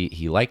means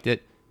he liked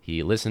it.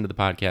 He listened to the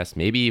podcast,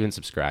 maybe even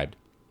subscribed.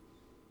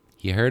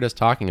 He heard us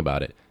talking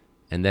about it.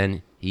 And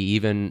then he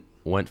even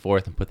went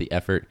forth and put the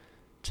effort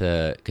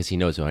to, because he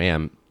knows who I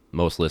am.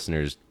 Most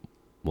listeners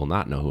will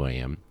not know who I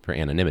am for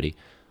anonymity.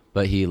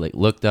 But he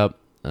looked up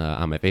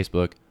on my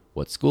Facebook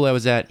what school I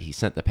was at. He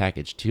sent the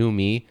package to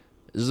me.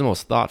 This is the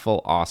most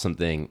thoughtful, awesome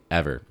thing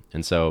ever.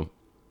 And so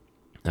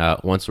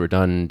once we're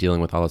done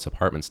dealing with all this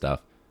apartment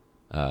stuff,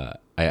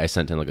 I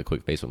sent in like a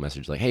quick Facebook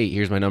message like, hey,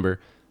 here's my number.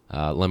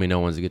 Let me know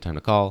when's a good time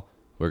to call.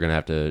 We're going to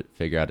have to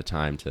figure out a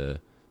time to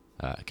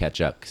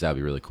catch up because that would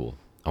be really cool.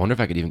 I wonder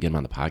if I could even get him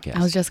on the podcast.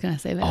 I was just going to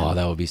say that. Oh,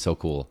 that would be so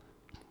cool.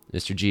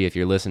 Mr. G, if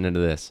you're listening to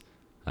this,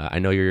 I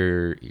know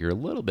you're a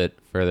little bit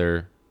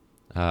further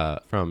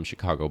from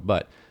Chicago,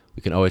 but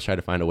we can always try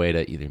to find a way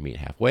to either meet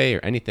halfway or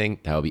anything.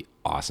 That would be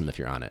awesome if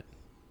you're on it.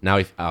 Now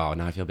I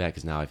feel bad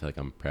because now I feel like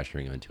I'm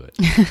pressuring him into it.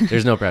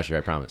 There's no pressure,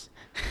 I promise.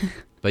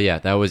 But yeah,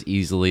 that was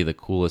easily the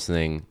coolest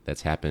thing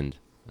that's happened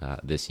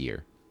this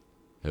year.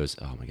 It was,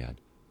 oh my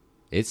God.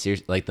 It's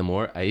serious. Like the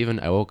more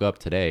I woke up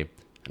today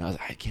and I was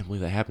like, I can't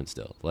believe that happened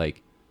still.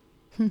 Like,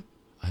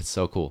 it's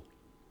so cool.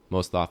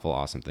 Most thoughtful,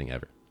 awesome thing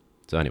ever.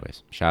 So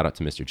anyways, shout out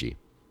to Mr. G.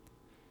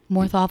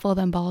 More thoughtful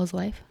than Ball is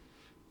life?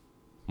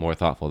 More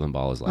thoughtful than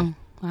Ball is life.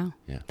 Oh, wow.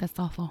 Yeah. That's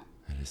thoughtful.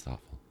 That is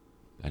thoughtful.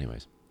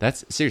 Anyways,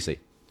 that's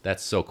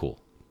so cool.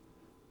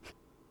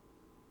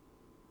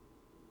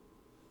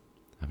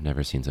 I've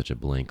never seen such a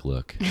blank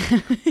look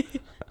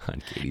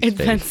on Katie's It's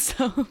face. been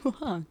so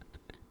long.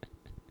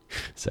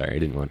 Sorry, I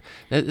didn't want.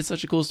 It's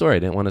such a cool story. I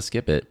didn't want to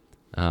skip it.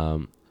 I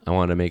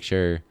wanted to make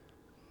sure,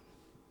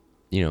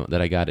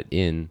 that I got it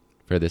in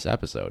for this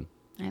episode.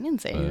 I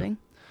didn't say anything.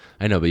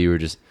 I know, but you were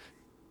just.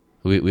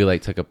 We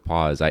took a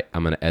pause. I'm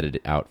gonna edit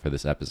it out for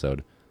this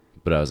episode,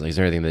 but I was like, is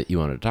there anything that you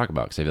wanted to talk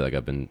about? Because I feel like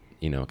I've been,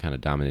 kind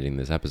of dominating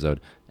this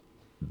episode.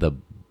 The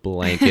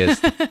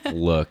blankest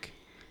look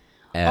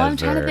ever. Oh, I'm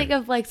trying to think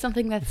of like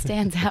something that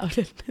stands out.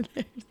 And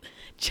there's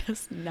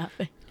just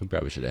nothing. We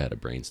probably should have had a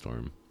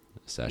brainstorm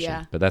session,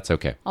 Yeah. but that's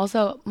okay.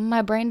 Also,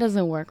 my brain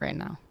doesn't work right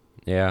now.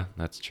 Yeah,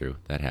 that's true.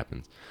 That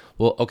happens.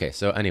 Well, okay.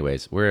 So,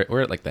 anyways, we're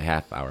at like the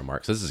half-hour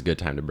mark, so this is a good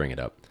time to bring it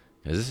up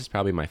because this is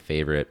probably my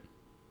favorite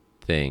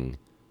thing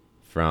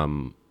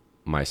from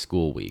my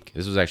school week.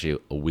 This was actually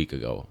a week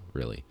ago,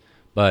 really,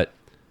 but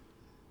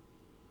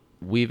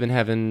we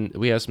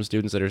have some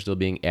students that are still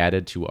being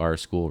added to our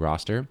school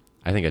roster.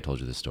 I think I told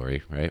you this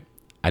story, right?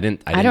 I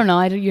don't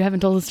know. You haven't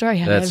told the story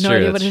yet. I That's have no true.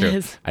 idea That's what true. it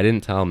is. I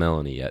didn't tell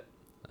Melanie yet.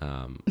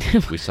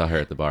 We saw her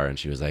at the bar, and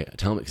she was like,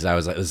 "Tell me," because I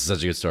was like, "This is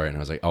such a good story," and I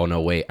was like, "Oh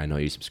no, wait, I know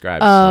you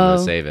subscribed, so I'm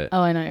gonna save it."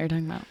 Oh, I know what you're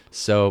talking about.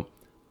 So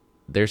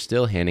they're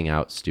still handing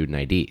out student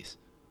IDs.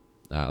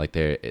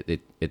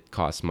 It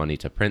costs money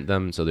to print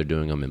them, so they're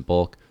doing them in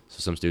bulk. So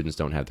some students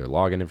don't have their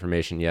login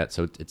information yet,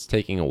 so it's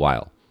taking a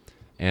while.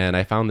 And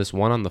I found this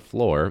one on the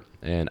floor,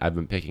 and I've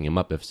been picking them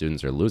up if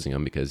students are losing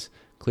them because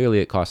clearly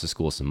it costs the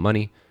school some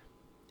money,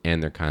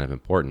 and they're kind of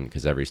important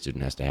because every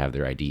student has to have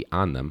their ID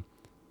on them.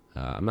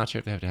 I'm not sure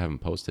if they have to have them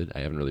posted. I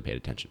haven't really paid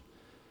attention.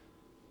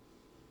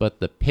 But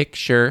the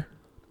picture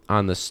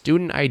on the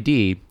student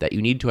ID that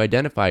you need to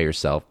identify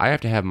yourself, I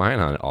have to have mine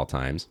on at all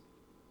times.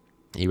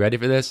 Are you ready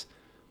for this?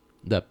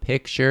 The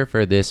picture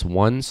for this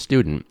one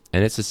student,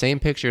 and it's the same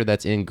picture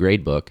that's in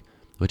Gradebook,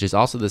 which is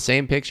also the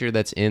same picture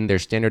that's in their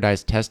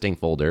standardized testing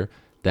folder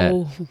that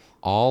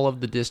all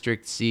of the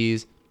district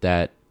sees,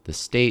 that the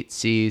state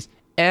sees,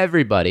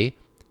 everybody.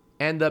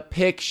 And the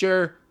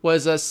picture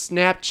was a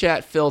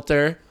Snapchat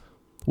filter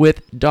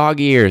with dog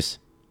ears.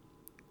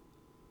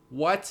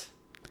 What?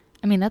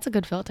 I mean, that's a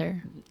good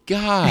filter.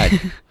 God,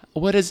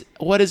 what is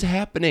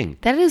happening?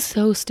 That is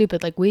so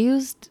stupid. Like, we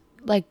used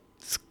like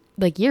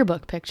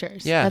yearbook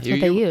pictures. Yeah, that's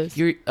what they use.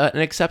 You're an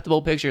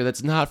acceptable picture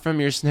that's not from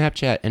your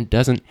Snapchat and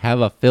doesn't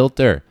have a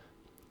filter.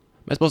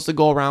 Am I supposed to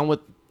go around with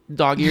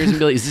dog ears and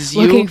be like, "Is this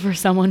you? Looking for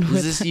someone with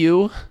Is this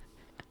you?"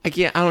 I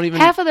can't. I don't even.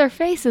 half of their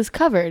face is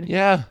covered.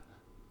 Yeah,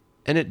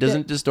 and it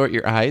doesn't distort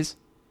your eyes.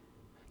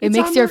 It It's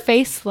makes on your their-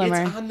 face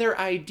slimmer. It's on their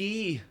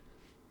ID.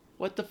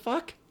 What the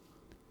fuck?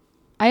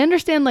 I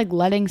understand like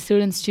letting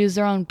students choose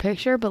their own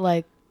picture, but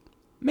like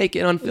Make it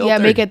unfiltered. yeah,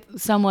 make it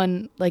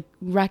someone like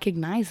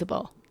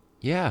recognizable.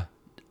 Yeah,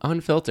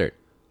 unfiltered.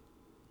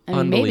 I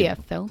mean, maybe a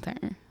Unbelievable.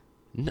 filter.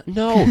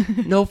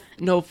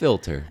 No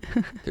filter.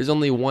 There's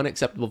only one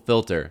acceptable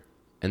filter,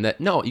 and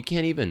you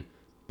can't even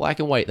black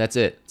and white. That's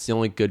it. It's the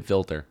only good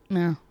filter.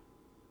 No,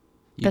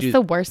 You that's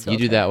the worst You do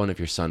filter. that one if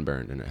you're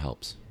sunburned, and it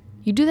helps.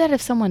 you do that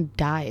if someone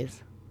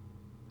dies.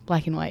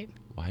 Black and white.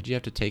 Why'd you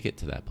have to take it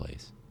to that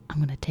place? I'm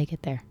gonna take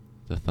it there.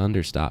 The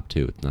thunder stopped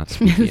too. It's not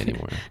spooky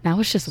anymore. Now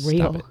it's just Stop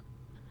real. it.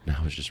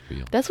 Now it's just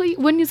real. That's what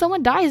when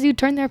someone dies, you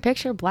turn their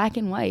picture black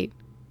and white.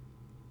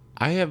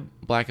 I have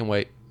black and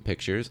white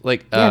pictures.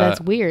 Like Yeah, that's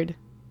weird.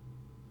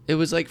 it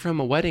was like from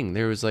a wedding.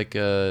 There was like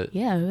a.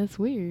 Yeah, that's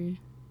weird.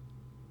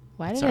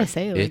 Why did I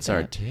say it like It's that?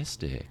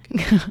 artistic.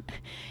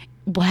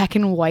 Black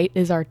and white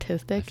is I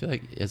artistic. feel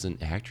like as an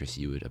actress,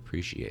 you would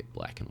appreciate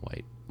black and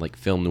white, like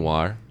film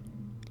noir.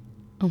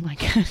 Oh my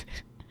god.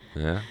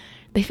 Yeah,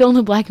 They filmed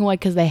in black and white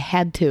because they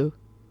had to.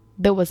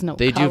 There was no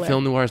they color. do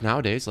film noirs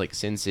nowadays, like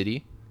Sin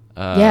City.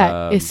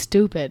 Yeah, it's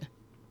stupid.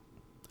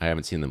 I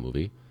haven't seen the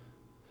movie.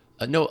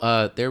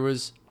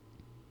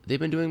 They've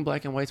been doing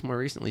black and whites more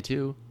recently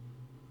too.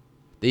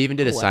 They even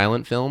did a What?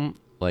 silent film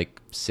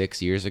like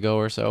 6 years ago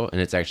or so, and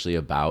it's actually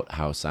about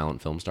how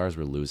silent film stars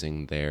were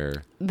losing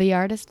their. The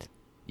artist?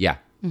 Yeah,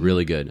 Mm-hmm.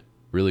 really good,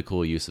 really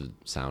cool use of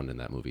sound in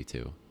that movie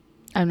too.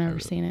 I've never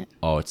seen it.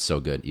 Oh, it's so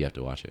good. You have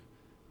to watch it.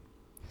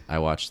 I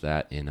watched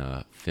that in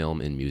a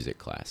film and music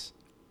class,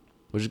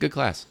 which is a good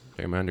class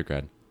during my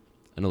undergrad.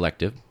 An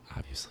elective,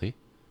 obviously.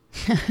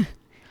 It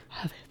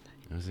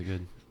was a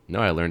good. No,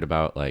 I learned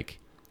about like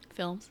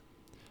Films?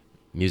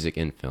 music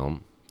in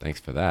film. Thanks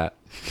for that.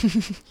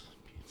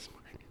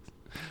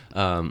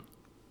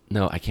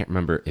 No, I can't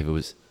remember if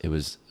it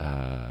was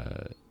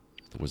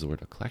the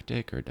word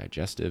eclectic or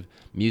digestive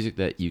music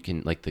that you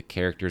can like the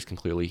characters can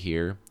clearly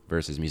hear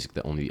versus music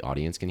that only the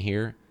audience can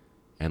hear.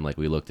 And like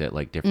we looked at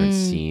like different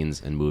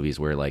scenes and movies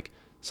where like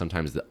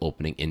sometimes the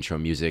opening intro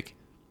music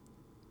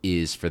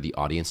is for the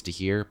audience to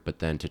hear, but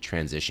then to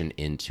transition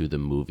into the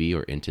movie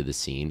or into the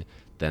scene,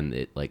 then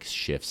it like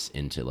shifts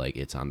into like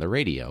it's on the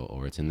radio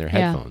or it's in their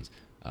Yeah. headphones,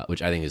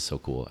 which I think is so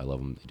cool. I love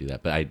them to do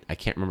that, but I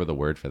can't remember the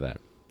word for that.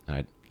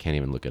 I can't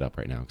even look it up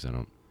right now because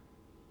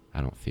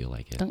I don't feel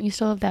like it. Don't you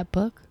still have that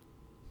book?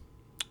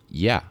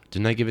 Yeah,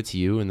 didn't I give it to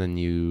you and then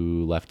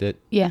you left it?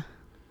 Yeah.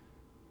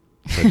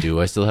 So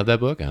do I still have that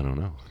book? I don't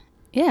know.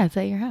 Yeah, it's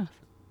at your house.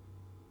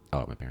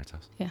 Oh, at my parents'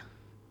 house. Yeah.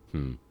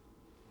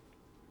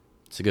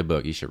 It's a good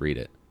book. You should read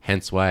it.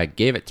 Hence why I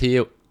gave it to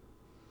you.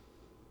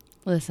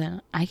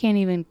 Listen, I can't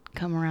even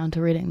come around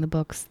to reading the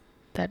books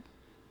that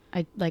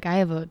I like. I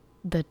have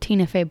the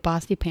Tina Fey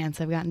Bosty Pants.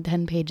 I've gotten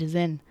 10 pages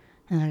in,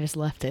 and I just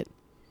left it.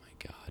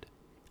 My God.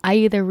 I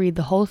either read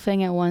the whole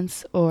thing at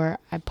once or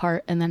I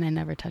part and then I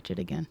never touch it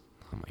again.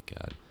 Oh my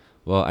God.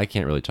 Well, I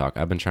can't really talk.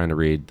 I've been trying to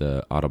read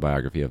the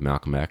autobiography of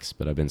Malcolm X,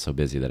 but I've been so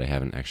busy that I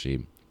haven't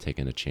actually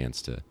taken a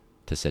chance to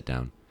sit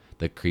down.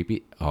 The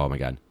creepy, oh my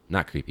God,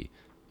 not creepy,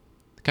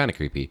 kind of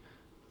creepy.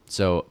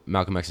 So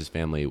Malcolm X's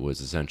family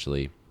was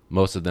essentially,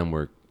 most of them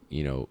were,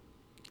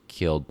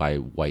 killed by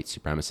white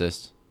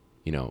supremacists,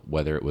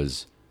 whether it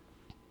was,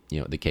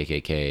 the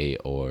KKK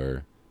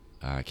or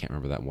I can't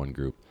remember that one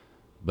group,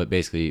 but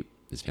basically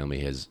his family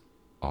has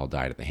all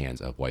died at the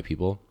hands of white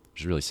people,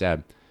 which is really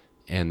sad.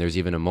 And there's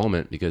even a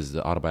moment because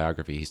the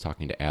autobiography, he's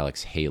talking to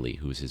Alex Haley,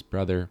 who's his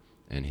brother,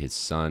 and his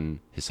son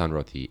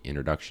wrote the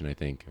introduction, I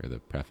think, or the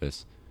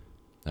preface.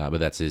 But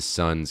that's his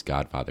son's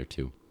godfather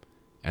too.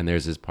 And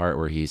there's this part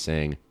where he's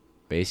saying,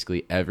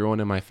 basically everyone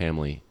in my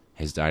family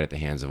has died at the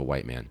hands of a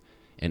white man,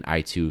 and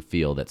I too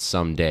feel that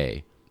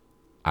someday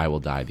I will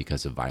die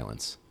because of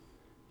violence.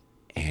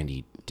 And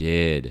he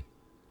did.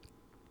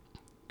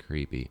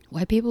 Creepy.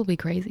 White people be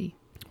crazy.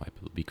 White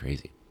people be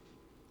crazy.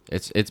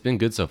 It's been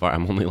good so far.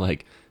 I'm only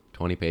like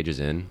 20 pages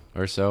in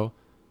or so,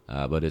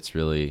 but it's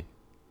really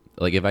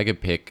like if I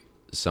could pick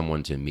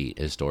someone to meet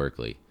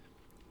historically,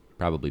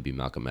 probably be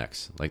Malcolm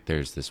X. Like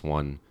there's this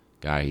one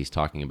guy, he's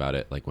talking about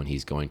it like when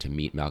he's going to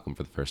meet Malcolm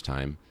for the first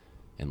time,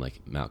 and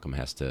like Malcolm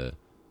has to,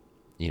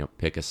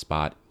 pick a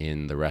spot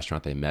in the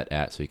restaurant they met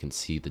at so he can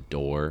see the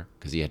door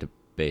because he had to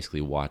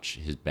basically watch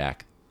his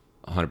back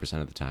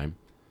 100% of the time.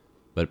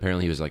 But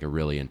apparently he was like a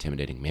really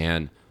intimidating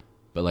man,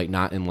 but like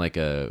not in like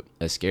a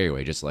scary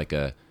way, just like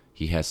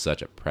he has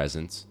such a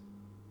presence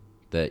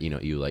that,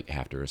 you like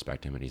have to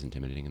respect him, and he's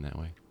intimidating in that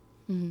way.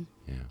 Mm-hmm.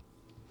 Yeah.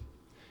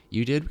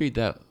 You read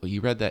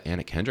that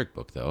Anna Kendrick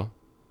book though.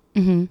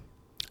 Mm-hmm.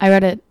 I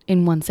read it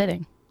in one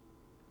sitting,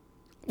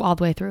 all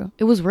the way through.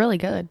 It was really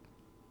good.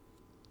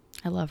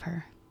 I love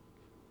her.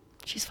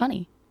 She's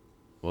funny.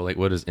 Well, like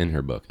what is in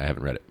her book? I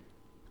haven't read it.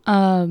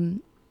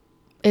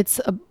 It's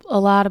a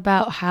lot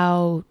about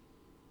how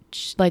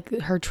like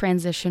her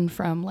transition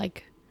from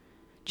like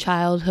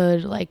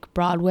childhood like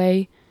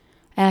Broadway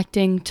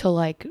acting to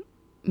like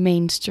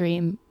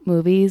mainstream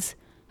movies,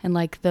 and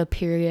like the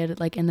period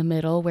like in the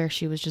middle where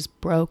she was just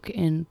broke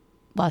in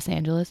Los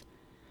Angeles,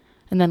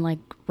 and then like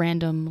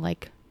random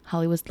like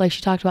Hollywood, like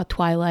she talked about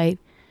Twilight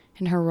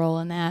and her role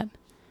in that.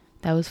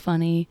 That was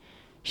funny.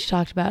 She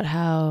talked about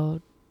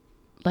how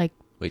like,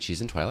 wait,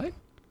 she's in Twilight?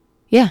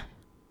 Yeah.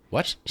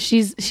 What?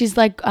 She's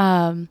like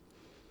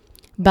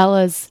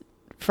Bella's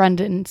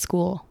friend in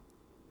school.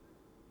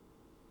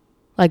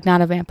 Like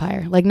not a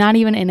vampire. Like not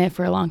even in it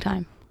for a long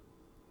time.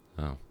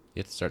 Oh, you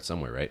have to start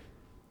somewhere, right?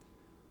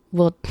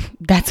 Well,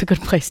 that's a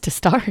good place to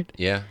start.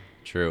 Yeah,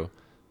 true.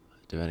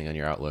 Depending on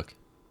your outlook.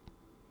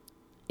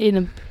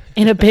 In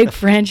a big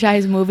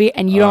franchise movie,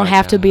 and you don't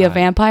have to be a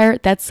vampire.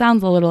 That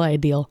sounds a little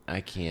ideal.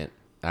 I can't.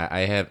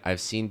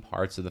 I've seen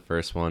parts of the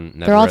first one.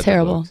 Never They're all read the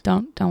terrible. books.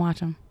 Don't watch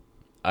them.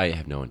 I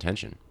have no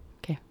intention.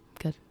 Okay,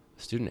 good.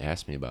 A student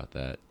asked me about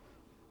that.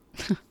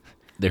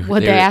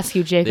 Would they ask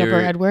you, Jacob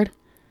or Edward?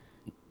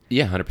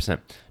 Yeah, 100%.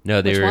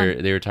 No, Which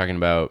one? they were talking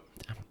about.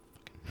 I don't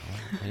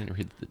fucking know. I didn't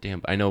read the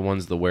damn. I know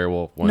one's the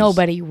werewolf. One's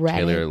Nobody read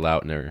Taylor it.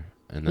 Lautner,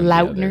 and then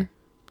Lautner.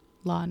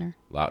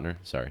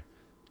 Sorry,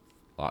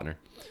 Lautner.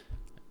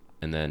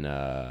 And then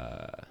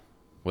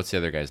what's the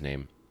other guy's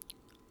name?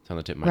 It's on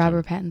the tip of my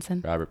Robert tongue.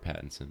 Pattinson. Robert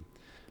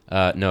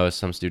Pattinson. No,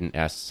 some student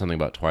asked something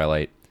about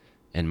Twilight,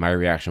 and my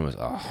reaction was,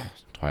 "Oh,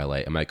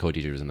 Twilight." And my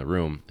co-teacher was in the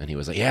room, and he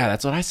was like, "Yeah,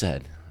 that's what I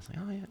said." I was like,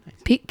 "Oh yeah,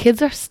 nice."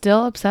 Kids are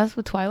still obsessed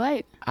with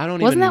Twilight.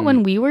 Wasn't Wasn't that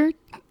when we were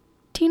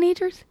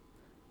teenagers?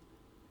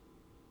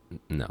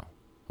 No,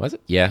 was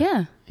it? Yeah.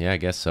 Yeah. Yeah, I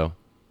guess so.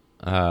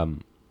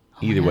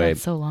 Either way,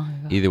 that's so long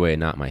ago. Either way,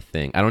 not my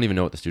thing. I don't even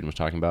know what the student was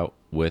talking about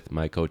with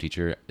my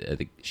co-teacher. I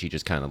think she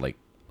just kind of like,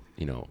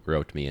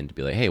 roped me in to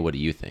be like, "Hey, what do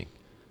you think?"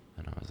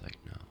 And I was like,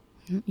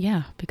 "No."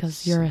 Yeah,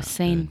 because you're a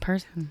sane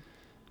person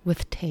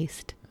with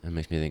taste. It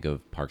makes me think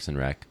of Parks and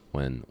Rec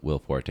when Will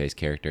Forte's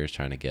character is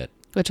trying to get.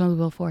 Which one's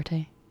Will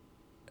Forte?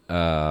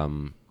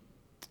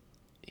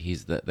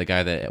 He's the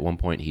guy that at one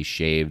point he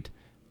shaved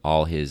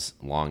all his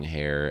long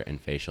hair and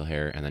facial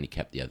hair, and then he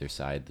kept the other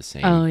side the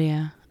same. Oh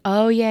yeah.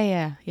 Oh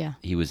yeah.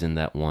 He was in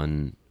that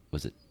one.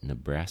 Was it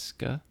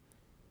Nebraska?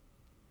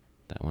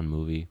 That one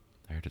movie.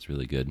 I heard it's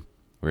really good.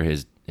 Where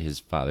his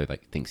father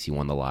like thinks he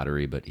won the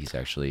lottery, but he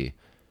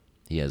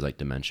has like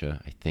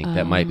dementia. I think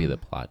that might be the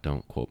plot.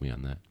 Don't quote me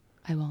on that.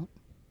 I won't.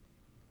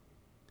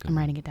 Good. I'm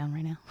writing it down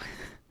right now.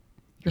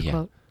 Your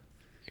quote.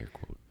 Your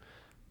quote.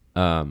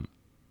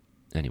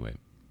 Anyway.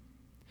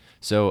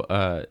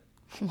 So,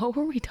 what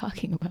were we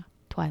talking about?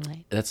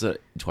 Twilight. That's a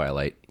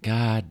Twilight.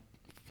 God,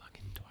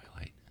 fucking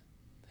Twilight.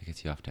 That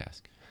gets you off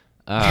task.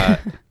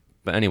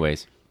 But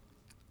anyways,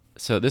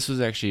 so this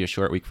was actually a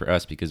short week for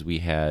us because we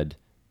had,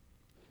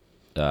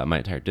 my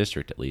entire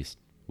district at least,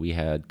 we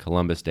had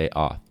Columbus Day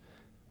off,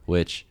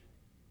 which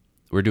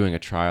we're doing a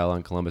trial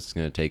on Columbus. It's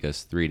going to take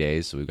us 3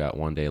 days, so we've got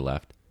 1 day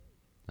left,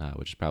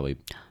 which is probably...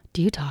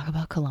 Do you talk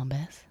about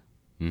Columbus?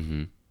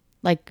 Mm-hmm.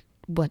 Like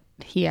what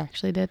he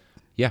actually did?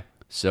 Yeah.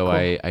 So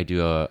Cool. I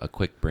do a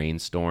quick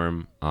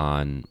brainstorm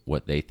on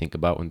what they think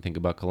about when they think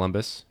about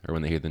Columbus, or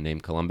when they hear the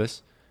name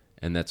Columbus.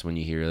 And that's when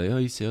you hear, like, oh,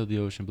 he sailed the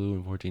ocean blue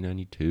in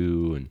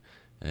 1492,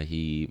 and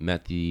he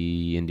met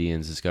the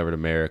Indians, discovered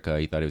America.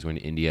 He thought he was going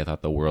to India.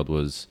 Thought the world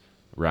was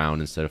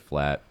round instead of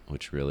flat,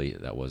 which really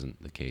that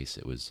wasn't the case.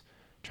 It was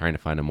trying to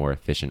find a more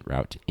efficient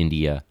route to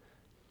India.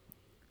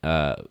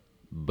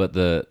 But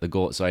the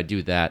goal, so I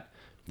do that.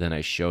 Then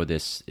I show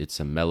this. It's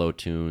a Mellow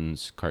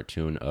Tunes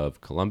cartoon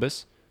of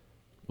Columbus,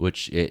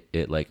 which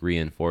it like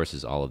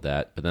reinforces all of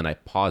that. But then I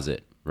pause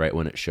it right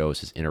when it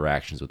shows his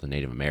interactions with the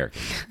Native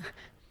Americans.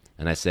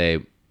 And I say,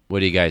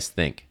 what do you guys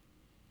think?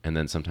 And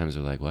then sometimes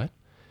they're like, what?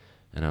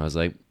 And I was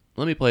like,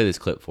 let me play this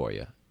clip for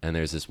you. And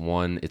there's this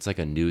one, it's like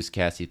a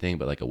newscasty thing,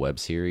 but like a web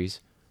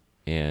series.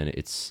 And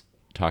it's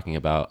talking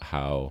about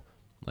how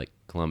like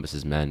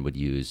Columbus's men would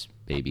use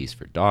babies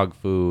for dog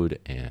food,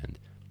 and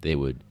they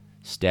would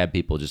stab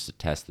people just to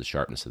test the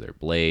sharpness of their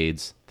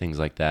blades, things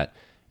like that.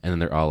 And then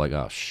they're all like,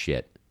 oh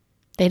shit.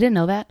 They didn't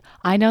know that.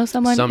 I know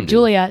someone, Some do.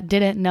 Julia,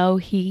 didn't know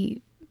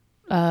he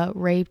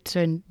raped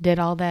and did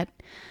all that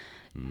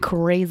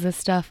crazy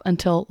stuff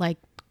until like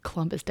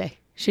Columbus Day.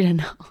 She didn't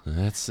know.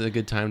 That's a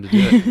good time to do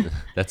it.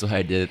 That's why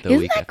I did it the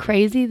Isn't week that after.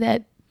 crazy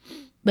that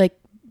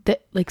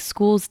like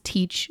schools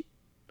teach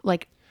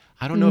like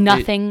I don't know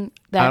nothing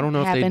that I don't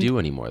know happened? if they do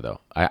anymore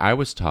though. I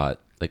was taught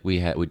like we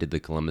did the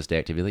Columbus Day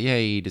activity, like,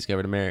 yay, he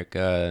discovered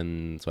America,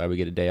 and that's why we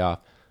get a day off.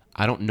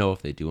 I don't know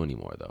if they do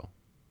anymore though.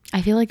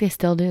 I feel like they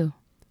still do.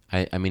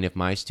 I mean, if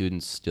my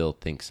students still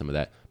think some of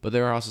that, but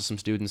there are also some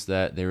students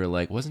that they were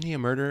like, wasn't he a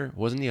murderer?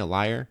 Wasn't he a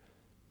liar?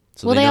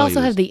 So Well, they know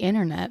also he have was the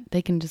internet.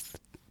 They can just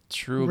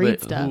true, read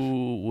but stuff.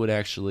 who would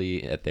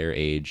actually at their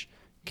age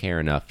care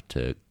enough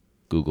to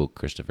Google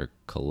Christopher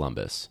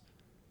Columbus?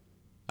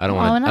 I don't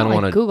want. Not I don't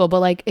like want to. Google, but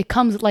like it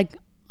comes like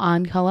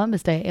on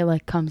Columbus Day, it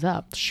like comes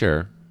up.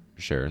 Sure.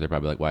 They're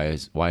probably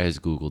like, why is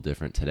Google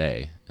different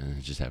today? And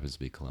it just happens to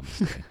be Columbus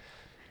Day.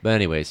 But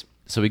anyways,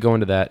 so we go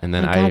into that, and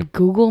then Oh God,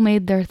 Google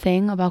made their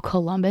thing about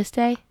Columbus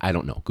Day. I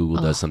don't know.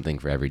 Google does something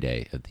for every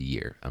day of the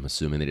year. I'm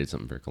assuming they did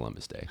something for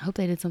Columbus Day. I hope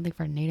they did something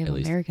for Native At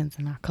least- Americans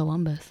and not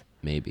Columbus.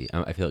 Maybe.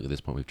 I feel like at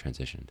this point we've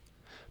transitioned.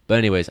 But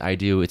anyways,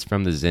 it's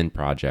from the Zinn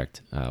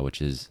Project, which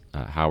is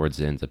Howard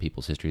Zinn's A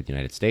People's History of the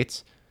United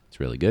States. It's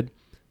really good.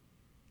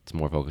 It's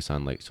more focused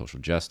on like social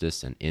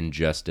justice and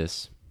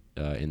injustice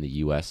in the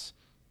U.S.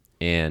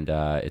 And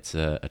it's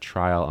a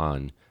trial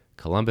on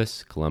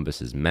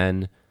Columbus's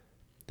men,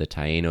 the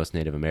Taínos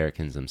Native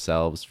Americans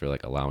themselves for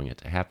like allowing it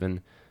to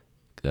happen,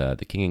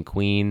 the king and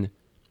queen,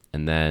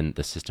 and then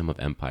the system of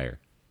empire.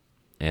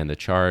 And the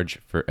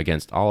charge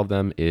against all of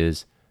them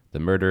is the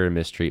murder and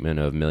mistreatment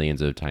of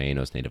millions of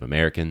Taínos Native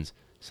Americans.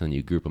 So then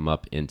you group them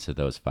up into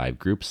those 5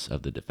 groups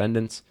of the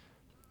defendants.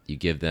 You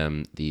give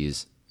them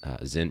these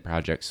Zinn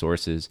Project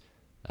sources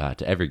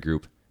to every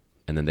group,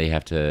 and then they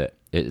have to.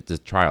 It's a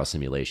trial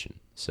simulation.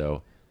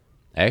 So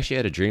I actually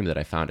had a dream that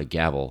I found a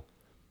gavel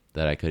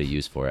that I could have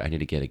used for it. I need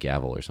to get a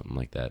gavel or something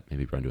like that.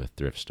 Maybe run to a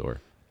thrift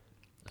store.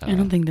 I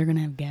don't think they're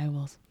gonna have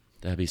gavels.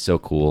 That'd be so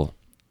cool.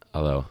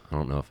 Although I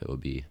don't know if it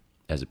would be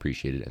as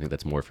appreciated. I think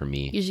that's more for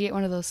me. You should get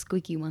one of those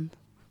squeaky ones.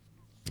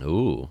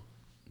 Ooh,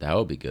 that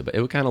would be good, but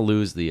it would kind of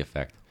lose the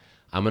effect.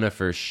 I'm gonna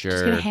for sure.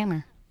 Just get a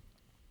hammer.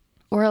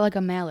 Or like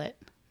a mallet.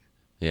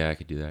 Yeah, I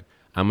could do that.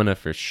 I'm gonna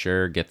for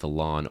sure get the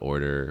Law and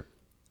Order.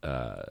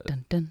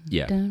 Dun, dun,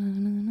 Yeah.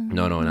 dun.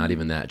 No, not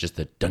even that. Just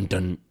the dun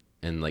dun,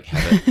 and like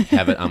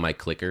have it on my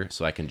clicker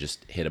so I can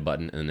just hit a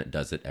button and it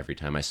does it every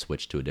time I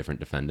switch to a different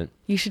defendant.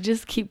 You should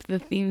just keep the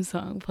theme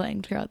song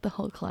playing throughout the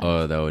whole class.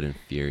 Oh, that would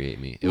infuriate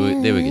me. They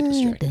would get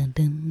distracted.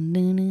 Dun,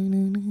 dun,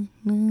 dun,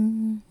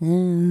 dun,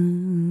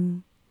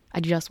 dun. I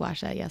just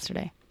watched that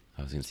yesterday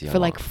I was gonna see how for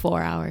long. like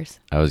 4 hours.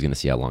 I was gonna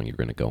see how long you're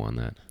gonna go on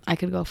that. I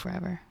could go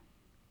forever.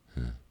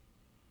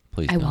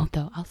 Please. I don't. won't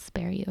though. I'll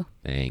spare you.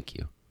 Thank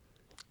you.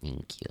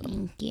 Thank you.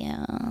 Thank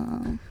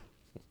you.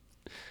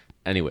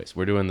 Anyways,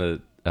 we're doing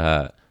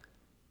the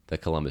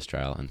Columbus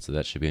trial, and so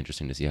that should be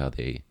interesting to see how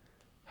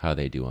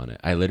they do on it.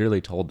 I literally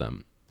told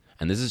them,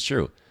 and this is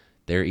true.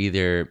 They're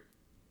either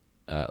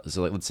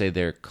so like let's say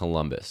they're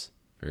Columbus,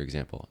 for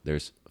example.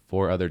 There's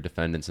 4 other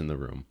defendants in the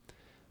room.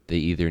 They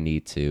either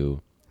need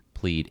to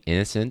plead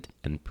innocent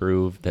and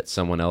prove that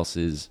someone else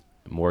is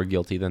more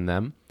guilty than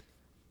them.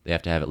 They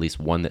have to have at least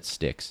one that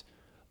sticks.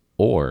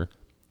 Or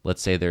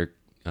let's say they're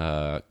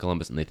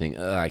Columbus and they think,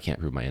 I can't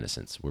prove my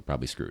innocence. We're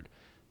probably screwed.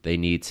 They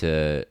need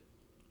to,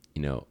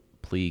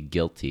 plead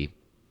guilty,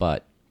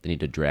 but they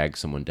need to drag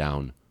someone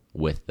down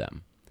with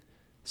them.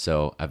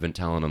 So I've been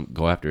telling them,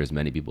 go after as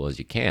many people as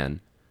you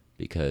can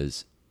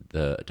because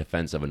the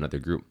defense of another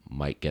group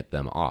might get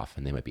them off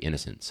and they might be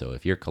innocent. So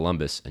if you're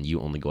Columbus and you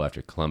only go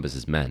after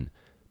Columbus's men,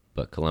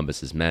 but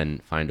Columbus's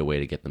men find a way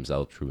to get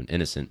themselves proven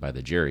innocent by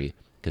the jury,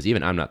 because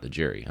even I'm not the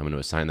jury. I'm going to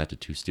assign that to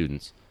 2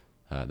 students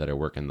that are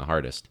working the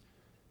hardest.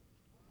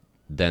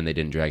 Then they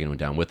didn't drag anyone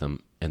down with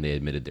them and they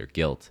admitted their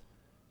guilt.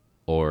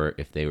 Or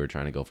if they were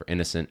trying to go for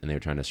innocent and they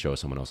were trying to show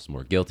someone else is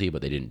more guilty,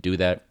 but they didn't do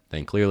that,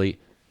 then clearly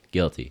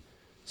guilty.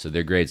 So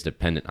their grade's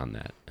dependent on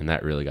that. And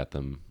that really got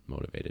them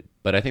motivated.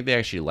 But I think they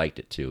actually liked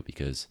it too,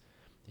 because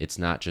it's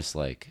not just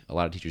like a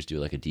lot of teachers do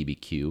like a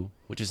DBQ,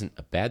 which isn't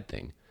a bad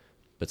thing.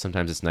 But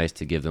sometimes it's nice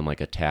to give them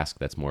like a task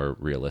that's more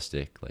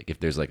realistic. Like if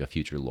there's like a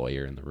future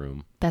lawyer in the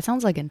room. That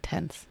sounds like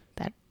intense,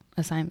 that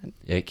assignment.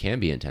 It can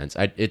be intense.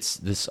 I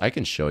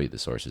can show you the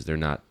sources. They're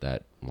not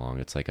that long.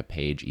 It's like a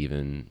page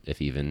even,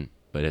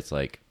 but it's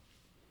like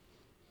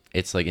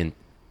in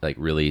like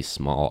really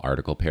small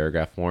article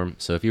paragraph form.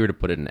 So if you were to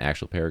put it in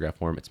actual paragraph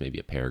form, it's maybe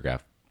a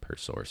paragraph per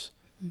source.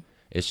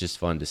 It's just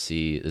fun to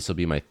see. This will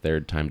be my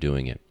 3rd time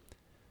doing it.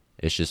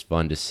 It's just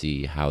fun to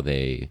see how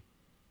they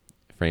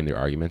frame their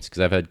arguments,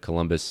 because I've had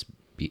Columbus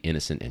be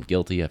innocent and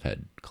guilty. I've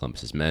had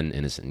Columbus's men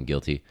innocent and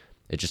guilty.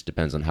 It just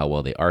depends on how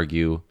well they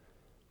argue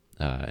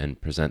and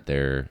present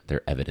their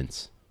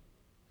evidence.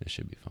 It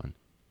should be fun.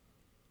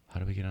 How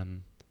do we get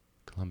on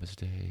Columbus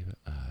Day?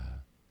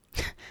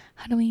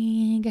 How do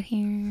we get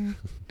here?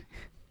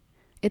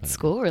 It's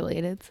school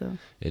related, so.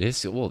 It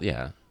is. Well,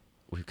 yeah.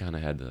 We've kind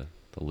of had the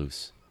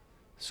loose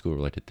school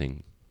related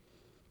thing.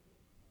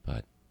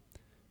 But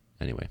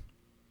anyway.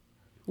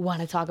 Want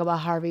to talk about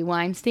Harvey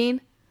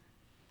Weinstein?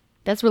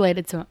 That's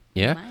related to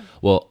Yeah. mine.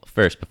 Well,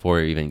 first, before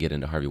we even get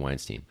into Harvey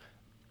Weinstein,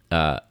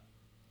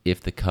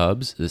 if the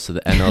Cubs, so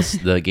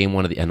the game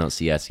 1 of the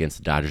NLCS against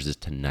the Dodgers is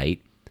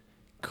tonight.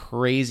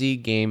 Crazy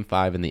game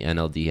 5 in the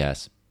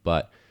NLDS.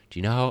 But do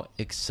you know how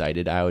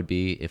excited I would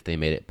be if they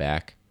made it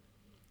back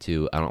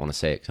to, I don't want to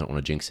say it because I don't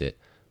want to jinx it,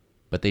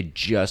 but they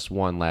just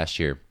won last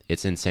year.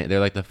 It's insane. They're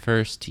like the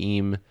first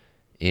team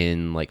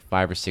in like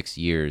 5 or 6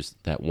 years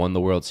that won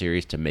the World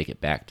Series to make it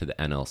back to the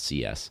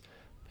NLCS.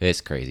 It's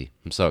crazy.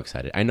 I'm so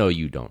excited. I know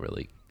you don't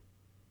really.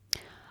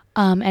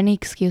 Any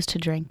excuse to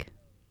drink.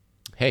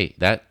 Hey,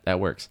 that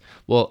works.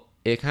 Well,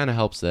 it kind of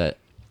helps that.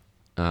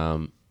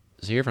 So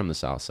you're from the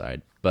South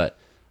Side, but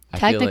I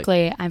feel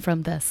Technically, I'm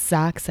from the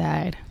Sox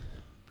side.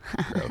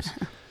 like, gross.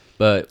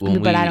 But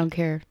But I don't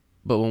care.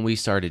 But when we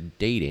started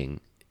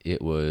dating,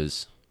 it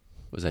was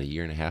that a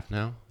year and a half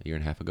now? A year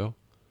and a half ago?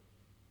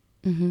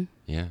 Mm-hmm.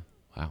 Yeah.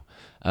 Wow.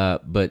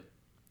 But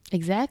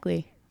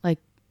Exactly. Like,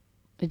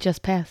 it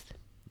just passed.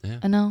 yeah,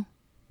 No,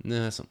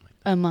 nah, something like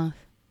a month.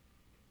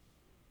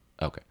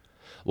 that. Okay.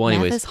 Well, Math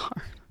anyways, is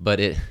hard. but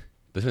it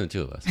between the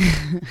two of us.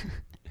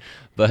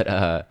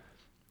 But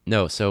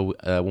no. So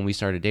when we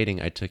started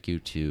dating, I took you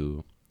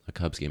to a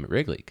Cubs game at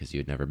Wrigley because you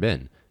had never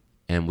been,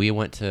 and I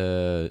went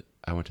to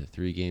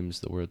 3 games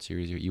the World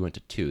Series. You went to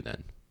 2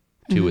 then,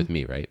 2 with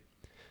me, right?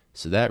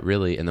 So that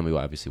really, and then we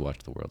obviously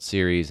watched the World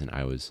Series, and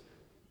I was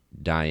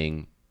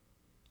dying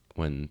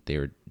when they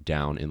were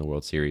down in the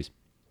World Series.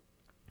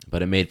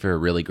 But it made for a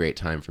really great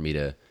time for me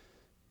to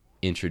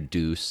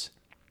introduce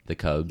the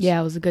Cubs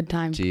Yeah, it was a good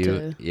time to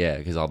you. Yeah,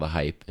 because all the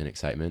hype and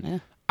excitement. Yeah.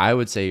 I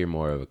would say you're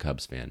more of a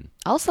Cubs fan.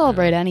 I'll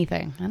celebrate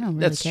anything. I don't really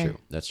That's care. true.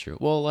 That's true.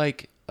 Well,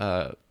 like,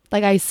 Like,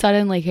 I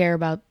suddenly care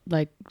about,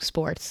 like,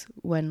 sports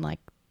when, like,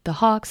 the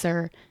Hawks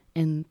are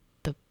in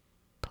the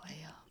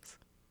playoffs.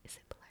 Is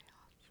it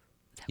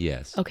playoffs?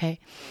 yes. Okay.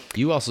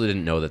 You also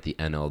didn't know that the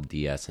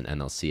NLDS and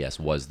NLCS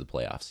was the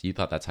playoffs. You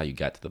thought that's how you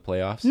got to the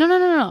playoffs?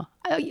 No.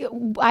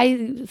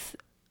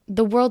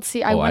 The World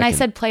Series. Oh, When I I can-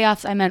 said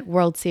playoffs, I meant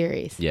World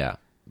Series. Yeah.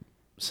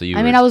 So you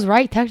I mean, I was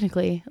right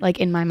technically, like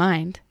in my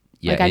mind.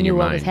 Yeah, like I in knew your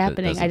what was mind, that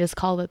happening. I doesn't- just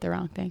called it the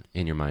wrong thing.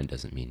 in your mind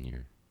doesn't mean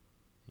you're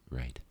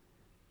right.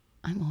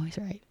 I'm always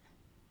right.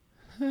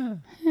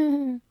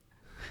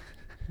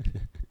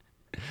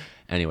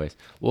 Anyways,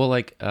 well,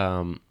 like,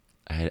 I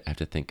have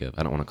to think of,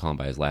 I don't want to call him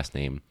by his last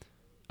name.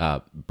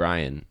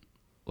 Brian,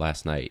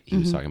 last night, he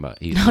was talking about,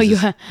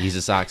 he's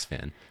a Sox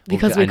fan.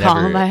 Because Well, we call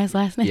him by his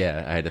last name.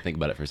 Yeah, I had to think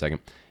about it for a second.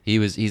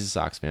 He's a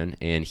Sox fan,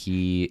 and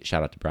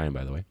shout out to Brian,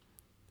 by the way.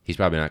 He's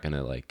probably not going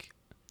to, like,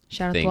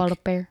 Shout out think- to all the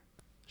pair.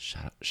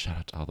 shout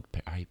out to all the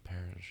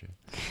parents.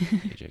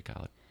 AJ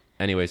Collett.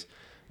 Anyways,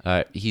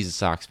 he's a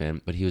Sox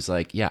fan, but he was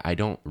like, yeah, I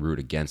don't root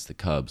against the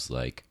Cubs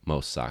like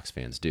most Sox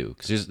fans do.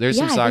 Because there's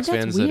Yeah, some I Sox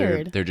think fans that's that are,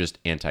 weird. they're just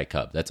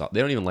anti-Cub. That's all. They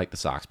don't even like the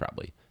Sox,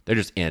 probably. They're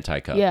just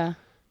anti-Cub. Yeah.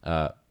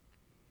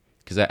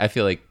 Because I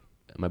feel like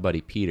my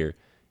buddy Peter,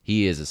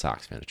 he is a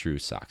Sox fan, a true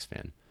Sox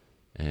fan.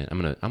 And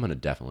I'm gonna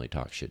definitely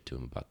talk shit to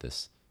him about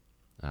this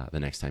the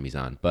next time he's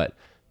on. But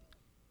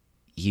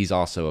he's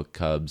also a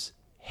Cubs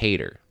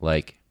hater.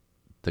 Like,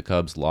 the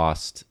Cubs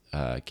lost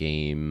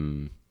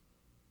game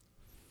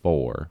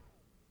 4.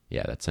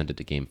 Yeah, that sent it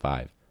to game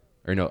 5.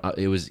 Or no,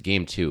 it was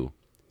game 2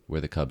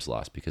 where the Cubs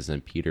lost, because then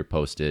Peter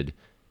posted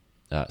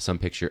some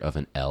picture of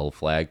an L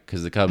flag,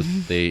 because the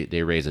Cubs, they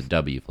raise a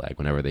W flag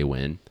whenever they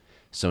win.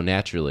 So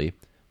naturally,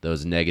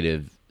 those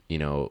negative,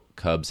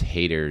 Cubs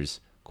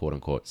haters, quote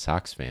unquote,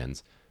 Sox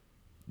fans,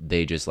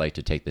 they just like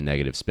to take the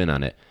negative spin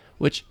on it,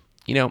 which,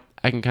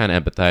 I can kind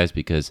of empathize,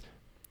 because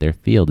their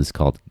field is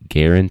called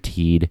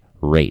Guaranteed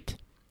Rate,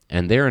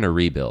 and they're in a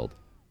rebuild.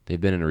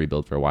 They've been in a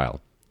rebuild for a while,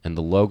 and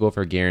the logo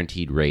for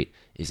Guaranteed Rate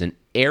is an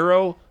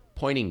arrow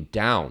pointing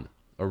down,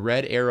 a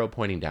red arrow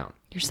pointing down.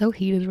 You're so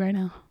heated right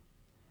now.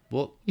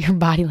 Well, Your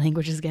body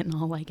language is getting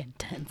all like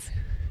intense.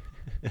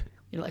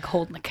 You're like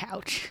holding the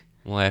couch.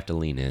 I have to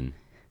lean in.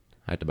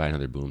 I have to buy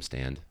another boom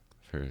stand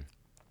for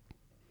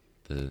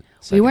the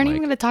second We weren't mic.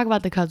 even going to talk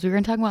about the Cubs. We were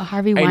going to talk about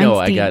Harvey I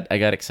Weinstein. know. I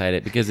got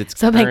excited because it's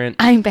Something current.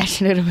 I'm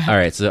passionate about. All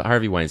right, so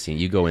Harvey Weinstein,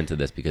 you go into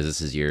this because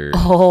this is your.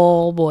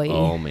 Oh boy.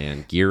 Oh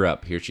man, gear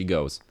up! Here she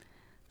goes.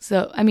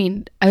 So I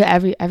mean,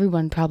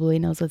 everyone probably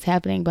knows what's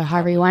happening, but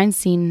Harvey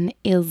Weinstein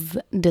is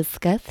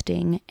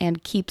disgusting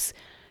and keeps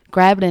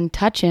grabbing and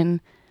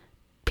touching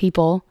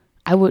people.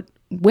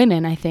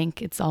 Women. I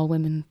think it's all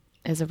women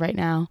as of right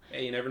now.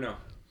 Hey, you never know.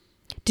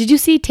 Did you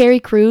see Terry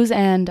Crews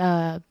and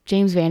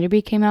James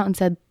Vanderbeek came out and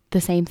said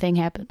the same thing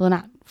happened? Well,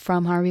 not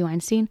from Harvey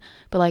Weinstein,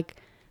 but like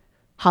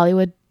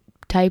Hollywood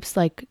types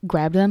like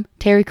grabbed them.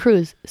 Terry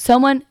Crews.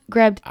 Someone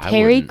grabbed I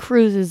Terry wouldn't.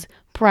 Crews's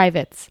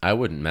Privates. I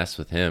wouldn't mess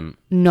with him.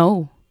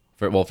 No.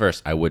 Well,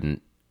 first, I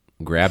wouldn't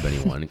grab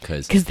anyone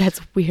because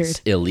That's weird.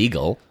 it's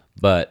illegal.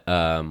 But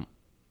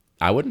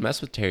I wouldn't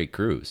mess with Terry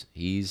Crews.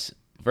 He's,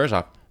 first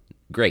off,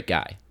 great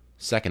guy.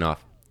 Second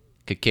off,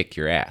 could kick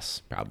your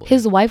ass, probably.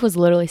 His wife was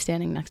literally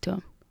standing next to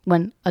him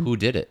when Who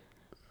did it?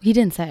 he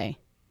didn't say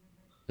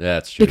Yeah,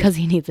 that's true. because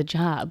he needs a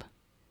job.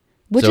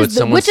 Which So is it's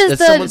someone's-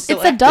 it's someone's still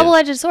it's a active.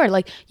 double-edged sword.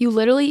 Like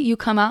you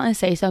come out and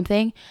say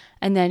something,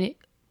 and then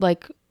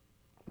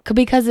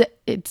because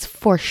it's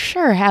for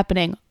sure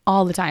happening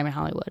all the time in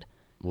Hollywood.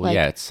 Well, like,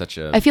 yeah, it's such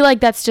a... I feel like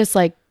that's just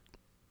like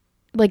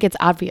it's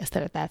obvious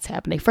that that's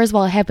happening. First of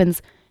all, it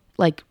happens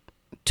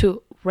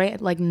to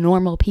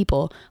normal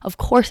people. Of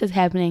course, it's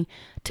happening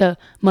to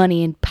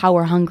money and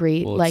power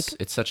hungry well,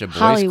 it's such a boys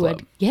Hollywood.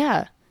 club.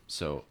 Yeah,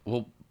 So,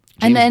 well,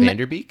 And James then-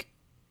 Vanderbeek?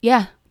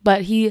 yeah.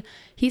 But he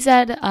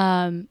said it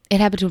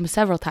happened to him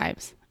several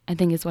times. I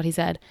think is what he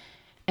said.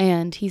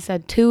 And he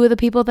said 2 of the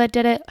people that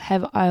did it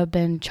have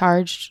been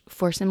charged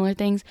for similar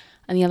things,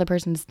 and the other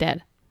person's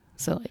dead.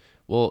 So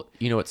Well,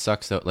 you know what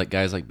sucks though? Like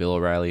guys like Bill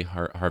O'Reilly,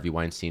 Harvey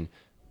Weinstein,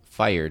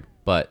 fired,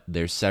 but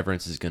their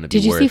severance is going to be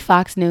did you worth see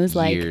Fox News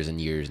years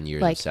and years and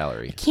years of I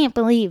salary. can't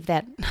believe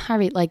that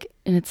Harvey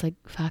and it's like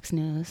Fox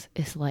News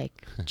is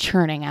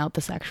churning out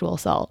the sexual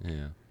assault.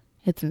 Yeah.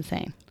 It's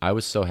insane. I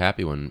was so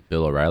happy when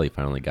Bill O'Reilly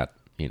finally got,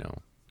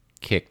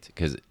 kicked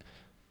because,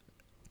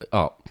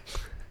 oh,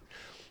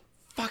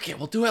 fuck it,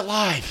 we'll do it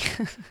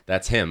live.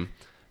 That's him.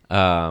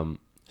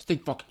 This thing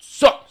fucking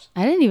sucks.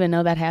 I didn't even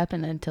know that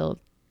happened until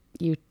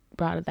you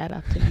brought that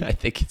up to me. I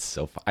think it's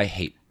so I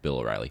hate Bill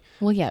O'Reilly.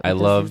 Well, yeah, I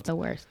because loved it's the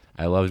worst.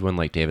 I loved when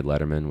David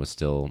Letterman was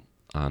still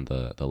on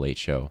the Late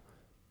Show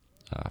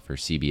for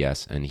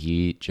CBS, and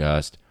he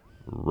just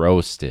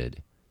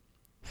roasted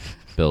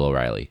Bill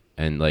O'Reilly,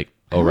 and I O'Reilly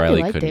don't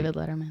really like couldn't. David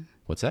Letterman.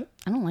 What's that?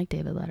 I don't like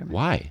David Letterman.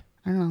 Why?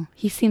 I don't know.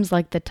 He seems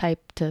like the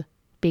type to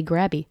be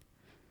grabby.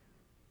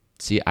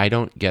 See, I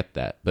don't get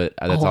that, but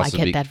that's I also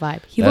get that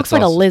vibe. He that's looks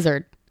like also- a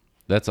lizard.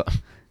 That's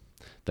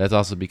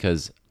also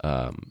because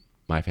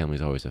my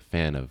family's always a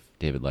fan of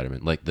David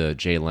Letterman, like the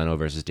Jay Leno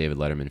versus David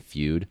Letterman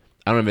feud.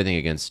 I don't have anything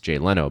against Jay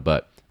Leno,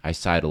 but I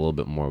side a little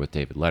bit more with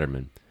David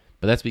Letterman.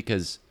 But that's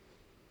because,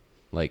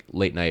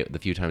 late night, the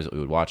few times that we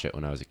would watch it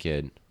when I was a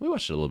kid, we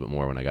watched it a little bit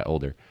more when I got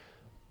older.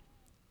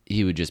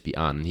 He would just be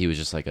on, and he was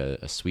just like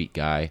a sweet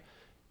guy.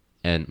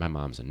 And my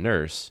mom's a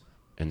nurse,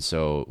 and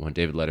so when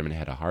David Letterman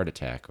had a heart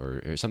attack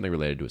or something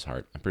related to his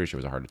heart, I'm pretty sure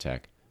it was a heart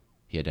attack.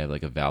 He had to have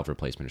a valve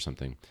replacement or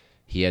something.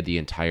 He had the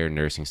entire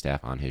nursing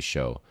staff on his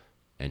show,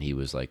 and he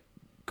was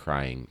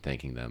crying,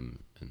 thanking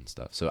them and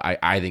stuff. So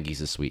I think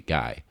he's a sweet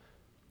guy.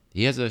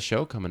 He has a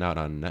show coming out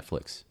on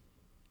Netflix.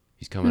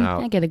 He's coming I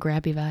out. get a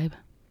grabby vibe.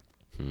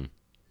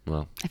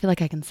 Well, I feel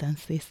like I can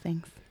sense these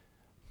things.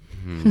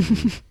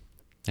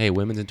 hey,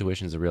 women's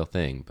intuition is a real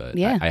thing, but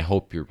Yeah. I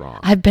hope you're wrong.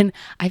 I've been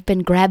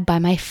grabbed by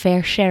my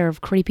fair share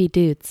of creepy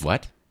dudes.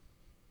 What?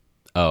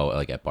 Oh,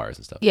 at bars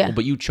and stuff. Yeah. Well,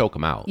 but you choke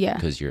them out. Yeah.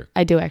 Because you're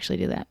I do actually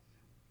do that.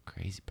 a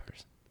crazy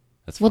person.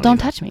 That's Well, funny, don't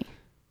though. touch me.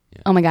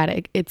 Yeah. Oh my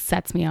god, it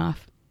sets me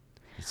off.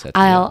 It sets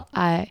me off.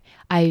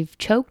 I've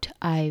choked.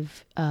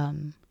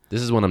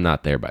 This is when I'm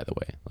not there, by the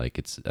way.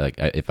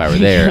 If I were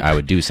there, I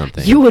would do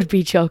something. You would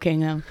be choking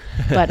them.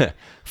 But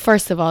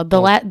first of all,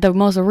 the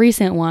most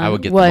recent one I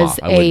would get them was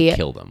off. I wouldn't a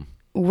kill them.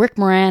 Rick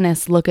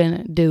Moranis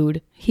looking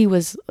dude. He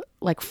was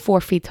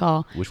 4 feet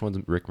tall. Which one's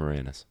Rick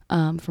Moranis?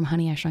 From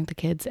Honey, I Shrunk the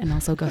Kids and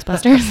also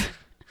Ghostbusters.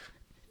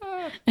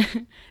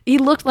 He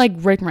looked like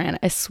Rick Moranis.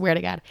 I swear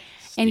to God.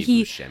 And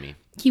Steve Buscemi.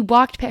 he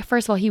walked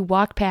first of all, he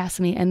walked past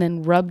me and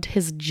then rubbed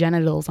his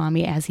genitals on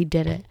me as he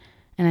did it.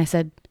 And I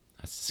said,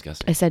 That's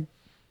disgusting.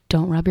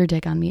 don't rub your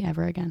dick on me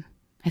ever again.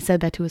 I said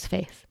that to his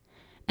face.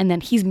 And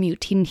then he's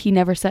mute. He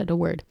never said a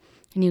word.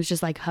 And he was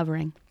just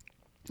hovering.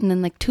 And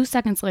then 2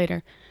 seconds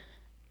later,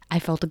 I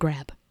felt a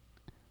grab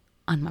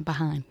on my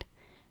behind.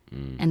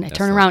 And I that's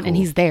turn not around and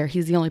cool. he's there.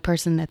 He's the only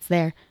person that's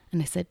there.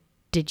 And I said,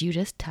 did you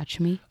just touch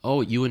me?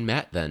 Oh, you and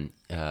Matt then.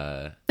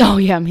 Oh,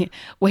 yeah.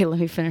 Wait, let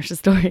me finish the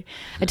story.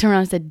 I turned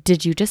around and said,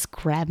 did you just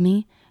grab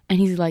me? And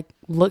he's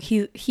look,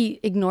 he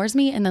ignores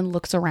me and then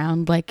looks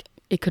around like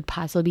it could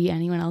possibly be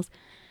anyone else.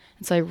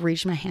 And so I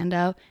reached my hand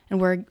out and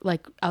we're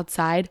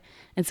outside.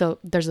 And so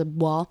there's a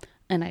wall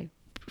and I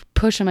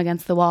push him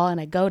against the wall and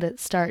I go to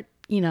start,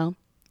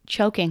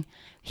 choking.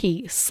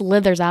 He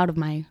slithers out of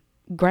my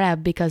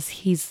grab because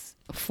he's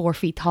 4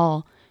 feet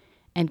tall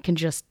and can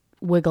just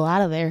wiggle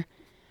out of there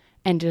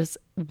and just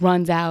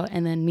runs out.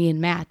 And then me and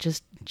Matt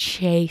just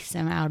chase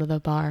him out of the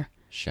bar.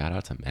 Shout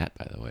out to Matt,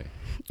 by the way.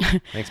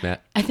 Thanks,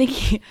 Matt. I think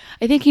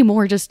he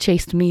more just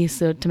chased me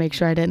so to make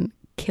sure I didn't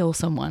kill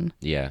someone.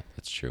 Yeah,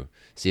 that's true.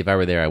 See, if I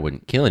were there, I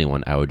wouldn't kill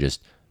anyone. I would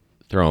just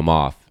throw him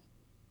off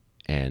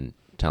and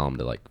tell him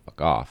to fuck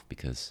off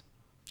because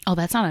Oh,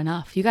 that's not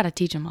enough. You got to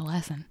teach him a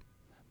lesson.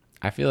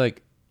 I feel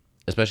like,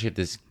 especially if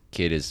this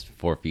kid is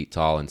 4 feet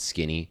tall and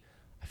skinny,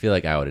 I feel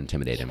like I would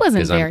intimidate him. He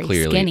wasn't 'cause I'm very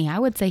clearly, skinny. I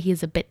would say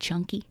he's a bit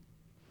chunky.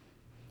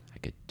 I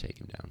could take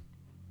him down.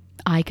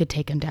 I could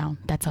take him down.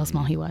 That's how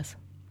small he was.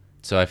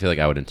 So I feel like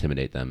I would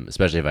intimidate them,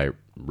 especially if I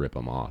rip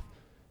them off.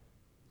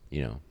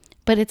 you know.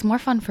 But it's more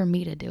fun for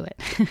me to do it.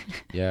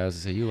 Yeah, I was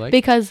gonna say you like.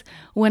 Because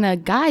when a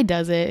guy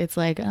does it, it's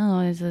like,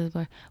 oh, this is.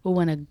 But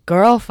when a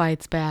girl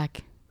fights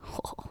back,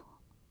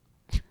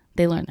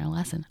 they learn their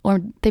lesson,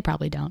 or they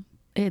probably don't.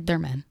 They're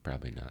men.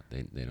 Probably not.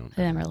 They don't.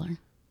 They never learn.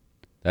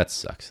 That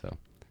sucks though.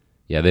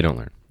 Yeah, they don't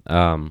learn.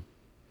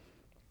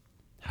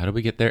 How did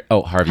we get there?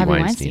 Oh, Harvey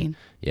Weinstein.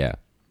 Yeah.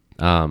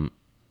 Well,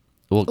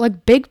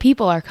 Like big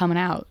people are coming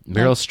out.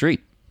 Meryl Streep.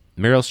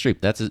 Meryl Streep.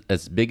 That's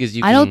as big as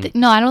you. I don't.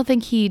 No, I don't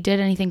think he did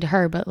anything to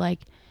her. But like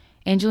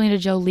Angelina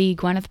Jolie,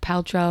 Gwyneth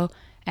Paltrow,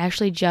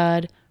 Ashley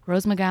Judd,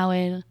 Rose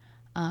McGowan,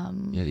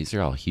 Yeah, these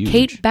are all huge.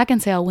 Kate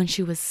Beckinsale when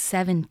she was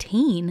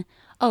 17.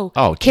 Oh,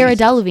 Oh, Cara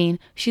Jesus. Delevingne.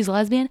 She's a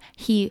lesbian.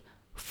 He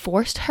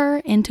forced her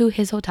into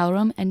his hotel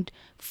room and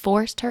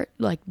forced her.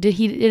 Like,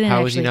 didn't How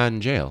actually. is he not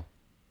in jail?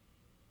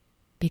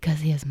 Because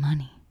he has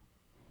money.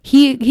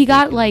 He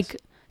got Ridiculous.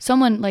 like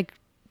someone like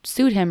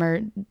sued him or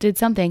did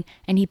something,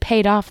 and he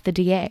paid off the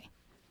DA.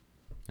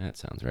 That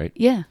sounds right.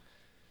 Yeah.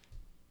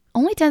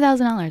 Only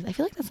 $10,000. I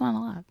feel like that's not a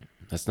lot.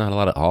 That's not a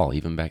lot at all,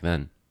 even back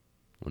then.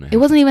 When It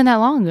wasn't even that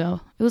long ago.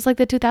 It was like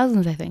the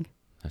 2000s, I think.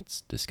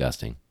 That's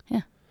disgusting.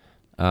 Yeah.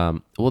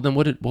 Well, then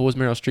what was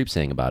Meryl Streep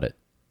saying about it?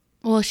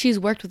 Well, she's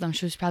worked with him.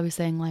 She was probably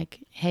saying like,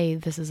 "Hey,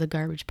 this is a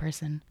garbage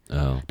person,"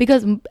 Oh,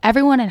 because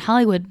everyone in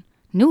Hollywood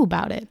knew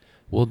about it.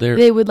 well, there.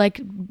 They would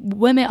like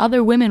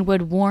other women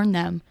would warn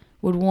them,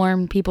 would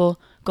warn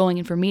people going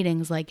in for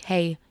meetings, like,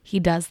 "Hey, he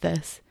does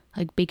this.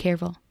 Like, be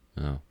careful."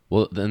 Oh,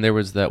 well, then there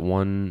was that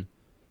one,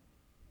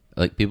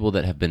 like people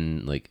that have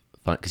been like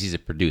fun because he's a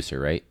producer,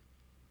 right?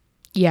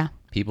 Yeah.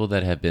 People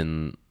that have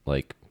been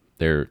like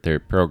their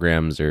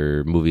programs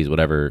or movies,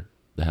 whatever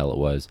the hell it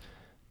was,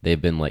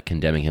 they've been like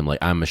condemning him. Like,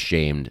 I'm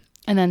ashamed.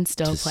 And then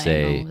still To playing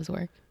say- all of his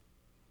work.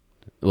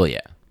 Well,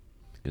 yeah,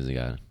 because he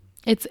got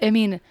It's. I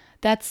mean,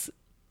 that's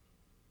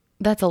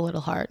a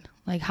little hard.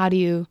 Like, how do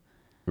you?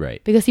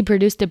 right. Because he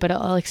produced it, but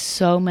like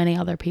so many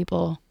other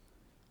people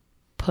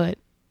put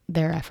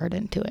their effort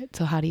into it.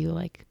 So how do you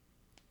like?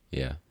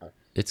 Yeah,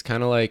 it's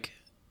kind of like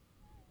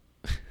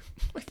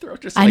my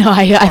throat just. I like, know.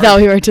 I farted.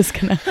 thought we were just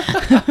gonna.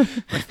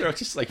 My throat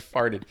just like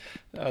farted.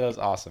 Oh, that was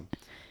awesome.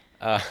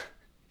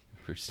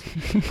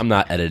 I'm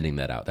not editing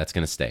that out. That's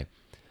gonna stay.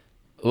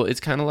 Well, it's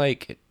kind of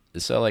like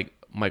like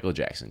Michael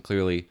Jackson,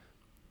 clearly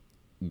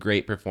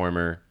great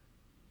performer.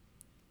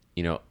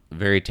 You know,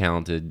 very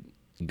talented,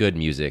 good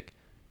music,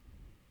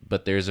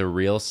 but there's a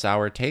real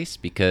sour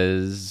taste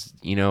because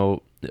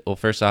well,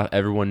 first off,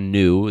 everyone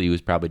knew he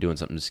was probably doing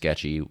something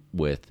sketchy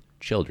with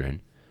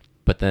children,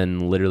 but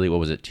then literally, what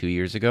was it, 2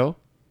 years ago,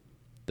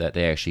 that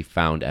they actually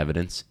found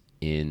evidence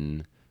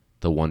in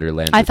the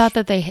Wonderland. I which- thought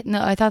that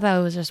I thought that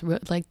it was just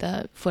like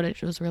the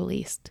footage was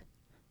released.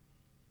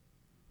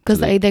 Because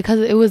So because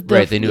it was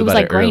Right, they knew it was about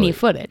like it grainy early.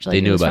 footage. Like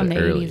They knew it was about from it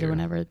the 80s earlier. or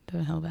whenever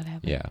the hell that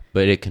happened. Yeah,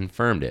 but it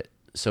confirmed it.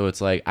 So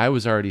it's like I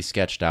was already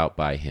sketched out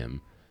by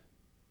him.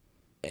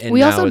 And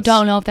We now also it's-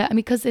 don't know if that. I mean,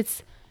 because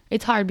it's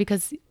hard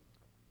because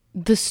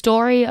the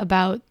story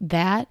about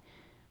that,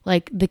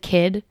 like the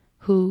kid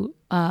who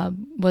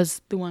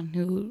was the one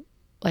who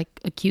like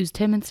accused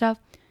him and stuff,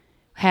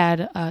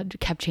 had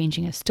kept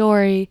changing his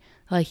story.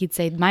 Like he'd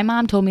say, "My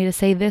mom told me to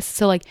say this,"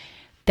 so like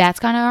that's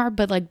kind of hard.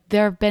 But like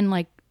there have been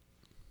like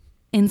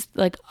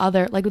like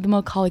other like with the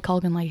Macaulay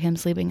Culkin, like him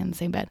sleeping in the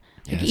same bed.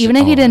 Yeah, Like, that's even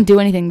if he all- didn't do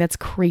anything, that's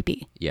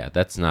creepy. Yeah,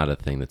 that's not a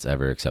thing that's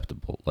ever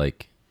acceptable.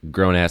 Like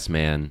grown ass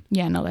man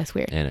Yeah, no, that's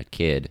weird. and a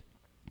kid.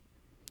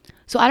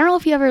 So I don't know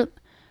if you ever,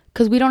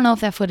 because we don't know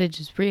if that footage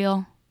is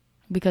real,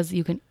 because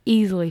you can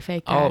easily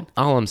fake that.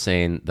 All I'm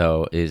saying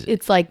though is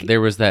It's like there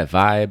was that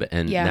vibe,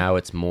 and Yeah. now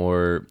it's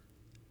more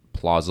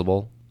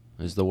plausible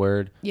is the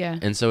word. Yeah.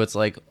 And so it's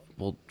like,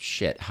 well,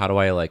 shit. How do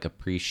I like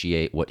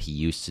appreciate what he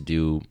used to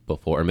do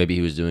before, or maybe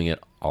he was doing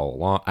it all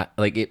along?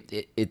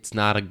 It's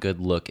not a good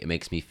look. It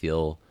makes me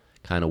feel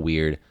kind of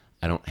weird.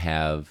 I don't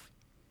have,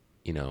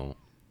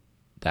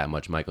 that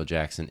much Michael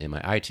Jackson in my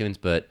iTunes,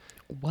 but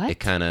what? it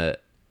kind of.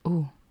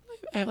 Ooh.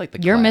 I have like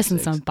the. You're missing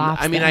classics. some bops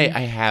I mean,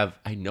 then.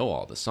 I know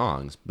all the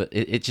songs, but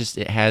it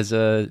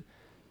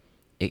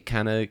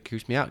kind of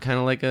creeps me out, kind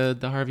of like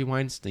the Harvey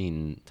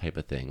Weinstein type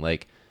of thing.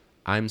 Like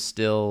I'm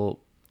still.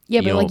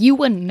 Yeah, but know, like you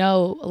wouldn't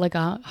know like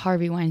a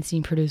Harvey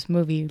Weinstein produced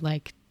movie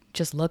like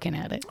just looking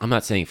at it. I'm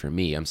not saying for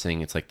me. I'm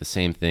saying it's like the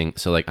same thing.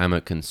 So like I'm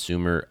a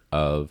consumer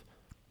of,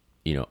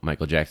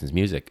 Michael Jackson's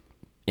music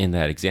in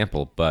that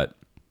example, but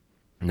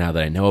now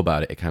that I know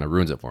about it, it kind of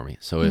ruins it for me.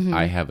 So if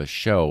I have a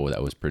show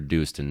that was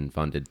produced and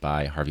funded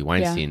by Harvey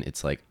Weinstein,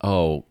 it's like,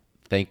 oh,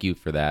 thank you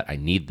for that. I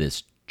need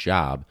this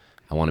job.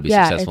 I want to be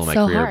Yeah, successful in it's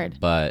my so career, hard.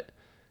 but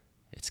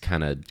it's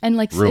kind of And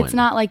like ruined. it's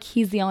not like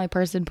he's the only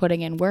person putting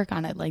in work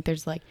on it. Like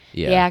there's like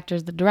the Yeah.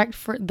 actors,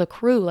 the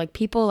crew, like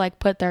people like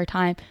put their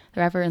time,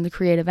 their effort, and the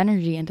creative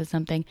energy into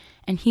something,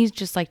 and he's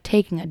just like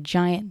taking a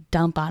giant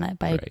dump on it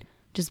by Right.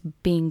 just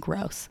being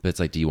gross. But it's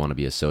like, do you want to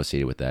be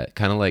associated with that?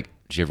 Kind of like,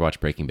 did you ever watch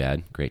Breaking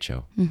Bad? Great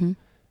show. Mm-hmm.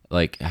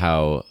 Like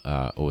how,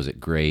 what was it,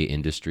 Gray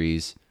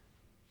Industries?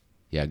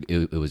 Yeah,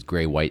 it was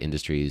Gray White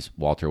Industries.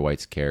 Walter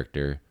White's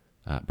character,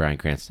 Bryan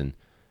Cranston's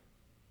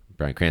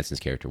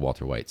character,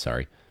 Walter White,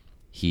 sorry.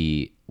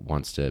 he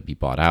wants to be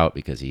bought out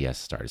because he has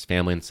to start his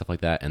family and stuff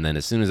like that. And then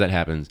as soon as that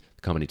happens,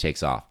 the company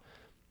takes off.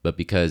 But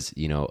because,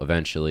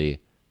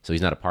 eventually, so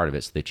he's not a part of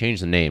it. So they change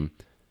the name.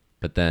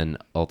 But then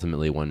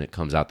ultimately when it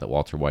comes out that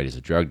Walter White is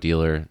a drug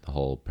dealer, the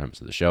whole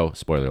premise of the show,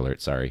 spoiler alert,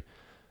 sorry.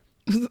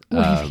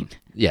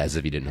 Yeah, as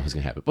if you didn't know what was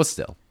going to happen. But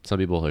still, some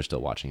people are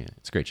still watching it.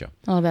 It's a great show.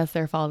 Oh, that's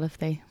their fault if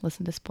they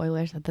listen to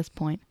spoilers at this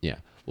point. Yeah.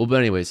 Well, but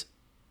anyways,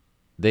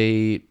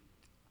 they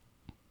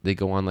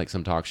go on like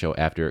some talk show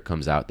after it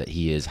comes out that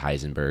he is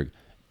Heisenberg.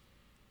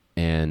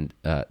 And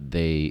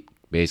they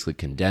basically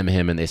condemn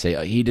him and they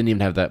say, he didn't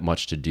even have that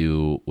much to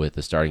do with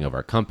the starting of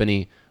our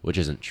company, which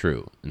isn't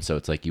true. And so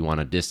it's like you want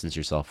to distance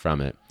yourself from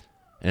it.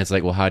 And it's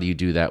like, well, how do you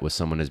do that with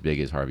someone as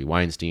big as Harvey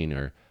Weinstein?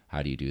 Or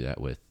how do you do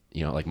that with,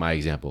 like my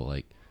example,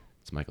 like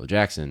it's Michael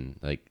Jackson.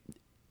 Like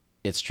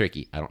it's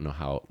tricky. I don't know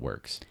how it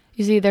works.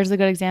 You see, there's a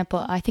good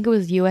example. I think it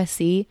was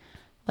USC.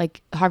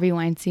 Like Harvey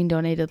Weinstein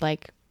donated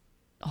like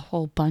a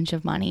whole bunch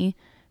of money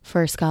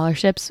for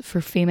scholarships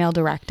for female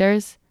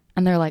directors.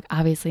 And they're like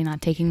obviously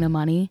not taking the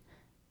money.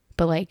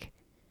 But like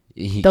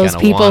those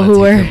people who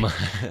were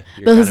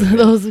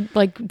those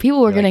like people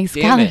were getting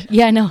scholarships.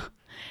 Yeah, I know.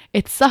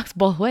 It sucks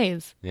both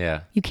ways.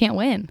 Yeah. You can't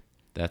win.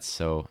 That's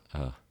so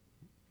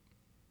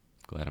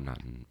glad I'm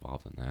not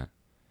involved in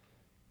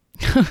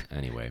that.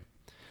 Anyway.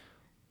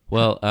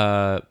 Well,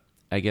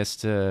 I guess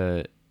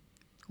to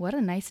what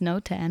a nice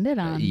note to end it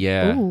on.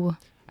 Yeah. Ooh.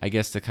 I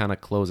guess to kind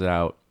of close it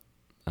out,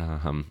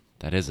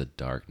 that is a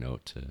dark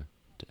note to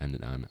end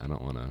it on. I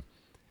don't want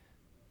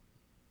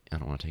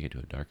to take it to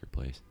a darker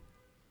place.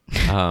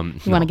 You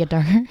want to get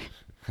darker?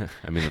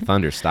 I mean, the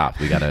thunder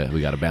stopped. We gotta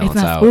balance it's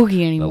not out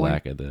spooky anymore. The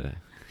lack of the.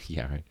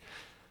 Yeah,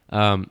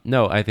 right.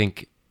 No, I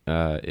think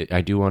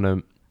I do want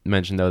to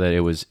mention though that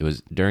it was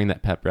during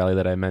that pep rally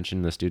that I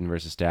mentioned, the student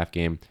versus staff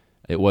game.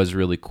 It was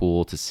really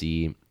cool to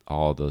see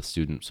all the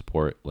student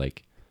support.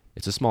 Like,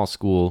 it's a small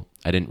school.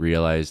 I didn't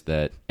realize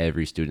that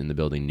every student in the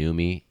building knew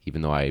me,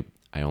 even though I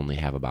only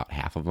have about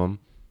half of them.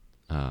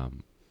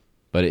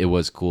 But it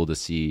was cool to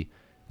see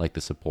like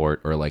the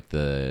support or like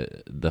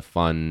the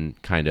fun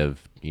kind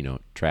of,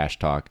 trash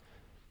talk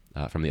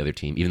from the other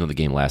team, even though the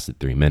game lasted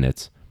 3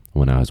 minutes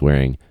when I was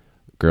wearing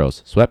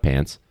girls'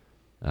 sweatpants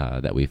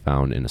that we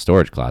found in a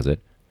storage closet,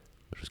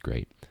 which was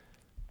great.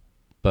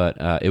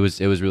 But it was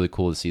really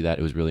cool to see that.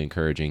 It was really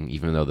encouraging,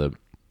 even though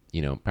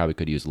probably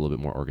could use a little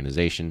bit more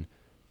organization.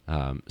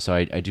 So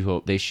I do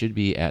hope they should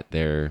be at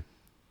their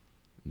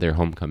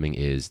homecoming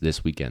is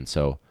this weekend.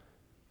 So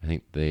I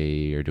think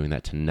they are doing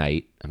that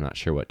tonight. I'm not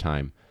sure what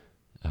time.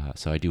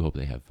 So I do hope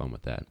they have fun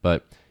with that.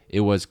 But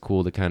it was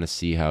cool to kind of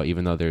see how,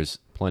 even though there's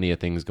plenty of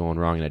things going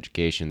wrong in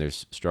education,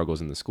 there's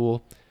struggles in the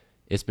school.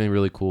 It's been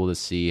really cool to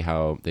see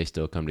how they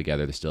still come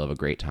together. They still have a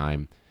great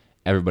time.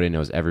 Everybody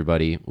knows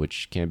everybody,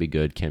 which can be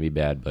good, can be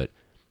bad. But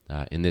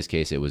in this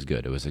case, it was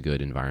good. It was a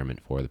good environment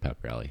for the pep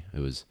rally. It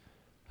was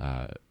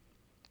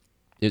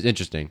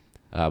interesting,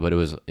 but it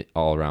was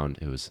all around.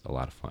 It was a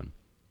lot of fun.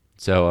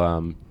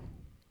 So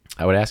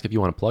I would ask if you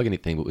want to plug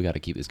anything, but we got to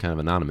keep this kind of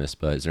anonymous.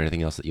 But is there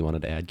anything else that you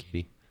wanted to add,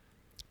 Katie?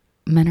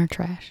 Men are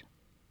trash.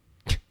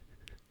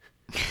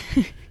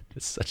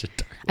 It's such a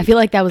dark. I feel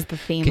like that was the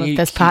theme of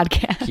this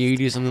podcast. Can you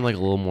do something like a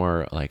little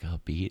more like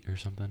upbeat or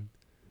something?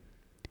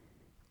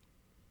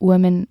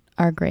 Women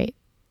are great.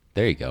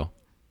 There you go.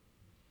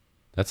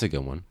 That's a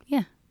good one.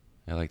 Yeah.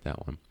 I like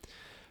that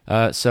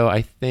one. So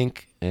I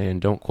think,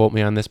 and don't quote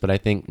me on this, but I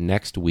think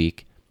next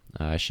week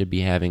I should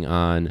be having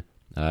on,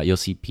 you'll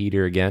see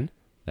Peter again.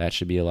 That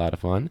should be a lot of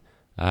fun.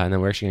 And then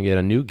we're actually going to get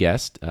a new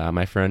guest,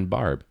 my friend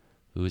Barb,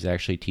 who is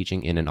actually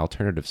teaching in an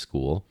alternative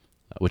school,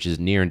 which is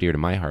near and dear to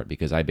my heart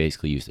because I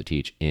basically used to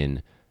teach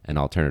in an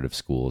alternative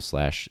school /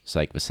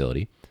 psych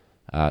facility.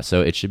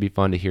 So it should be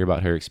fun to hear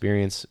about her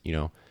experience.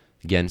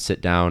 Again,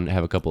 sit down,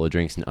 have a couple of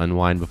drinks, and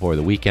unwind before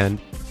the weekend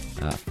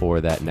for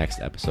that next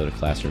episode of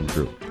Classroom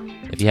Brew.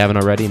 If you haven't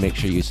already, make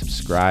sure you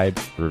subscribe,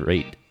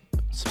 rate,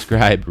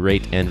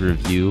 and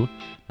review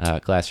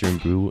Classroom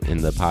Brew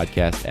in the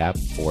podcast app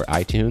or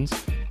iTunes.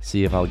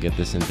 See if I'll get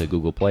this into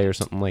Google Play or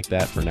something like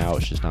that. For now,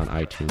 it's just on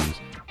iTunes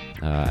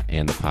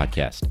and the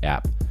podcast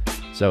app.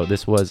 So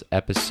this was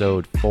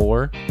episode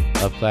 4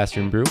 of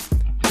Classroom Brew.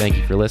 Thank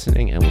you for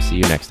listening, and we'll see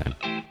you next time.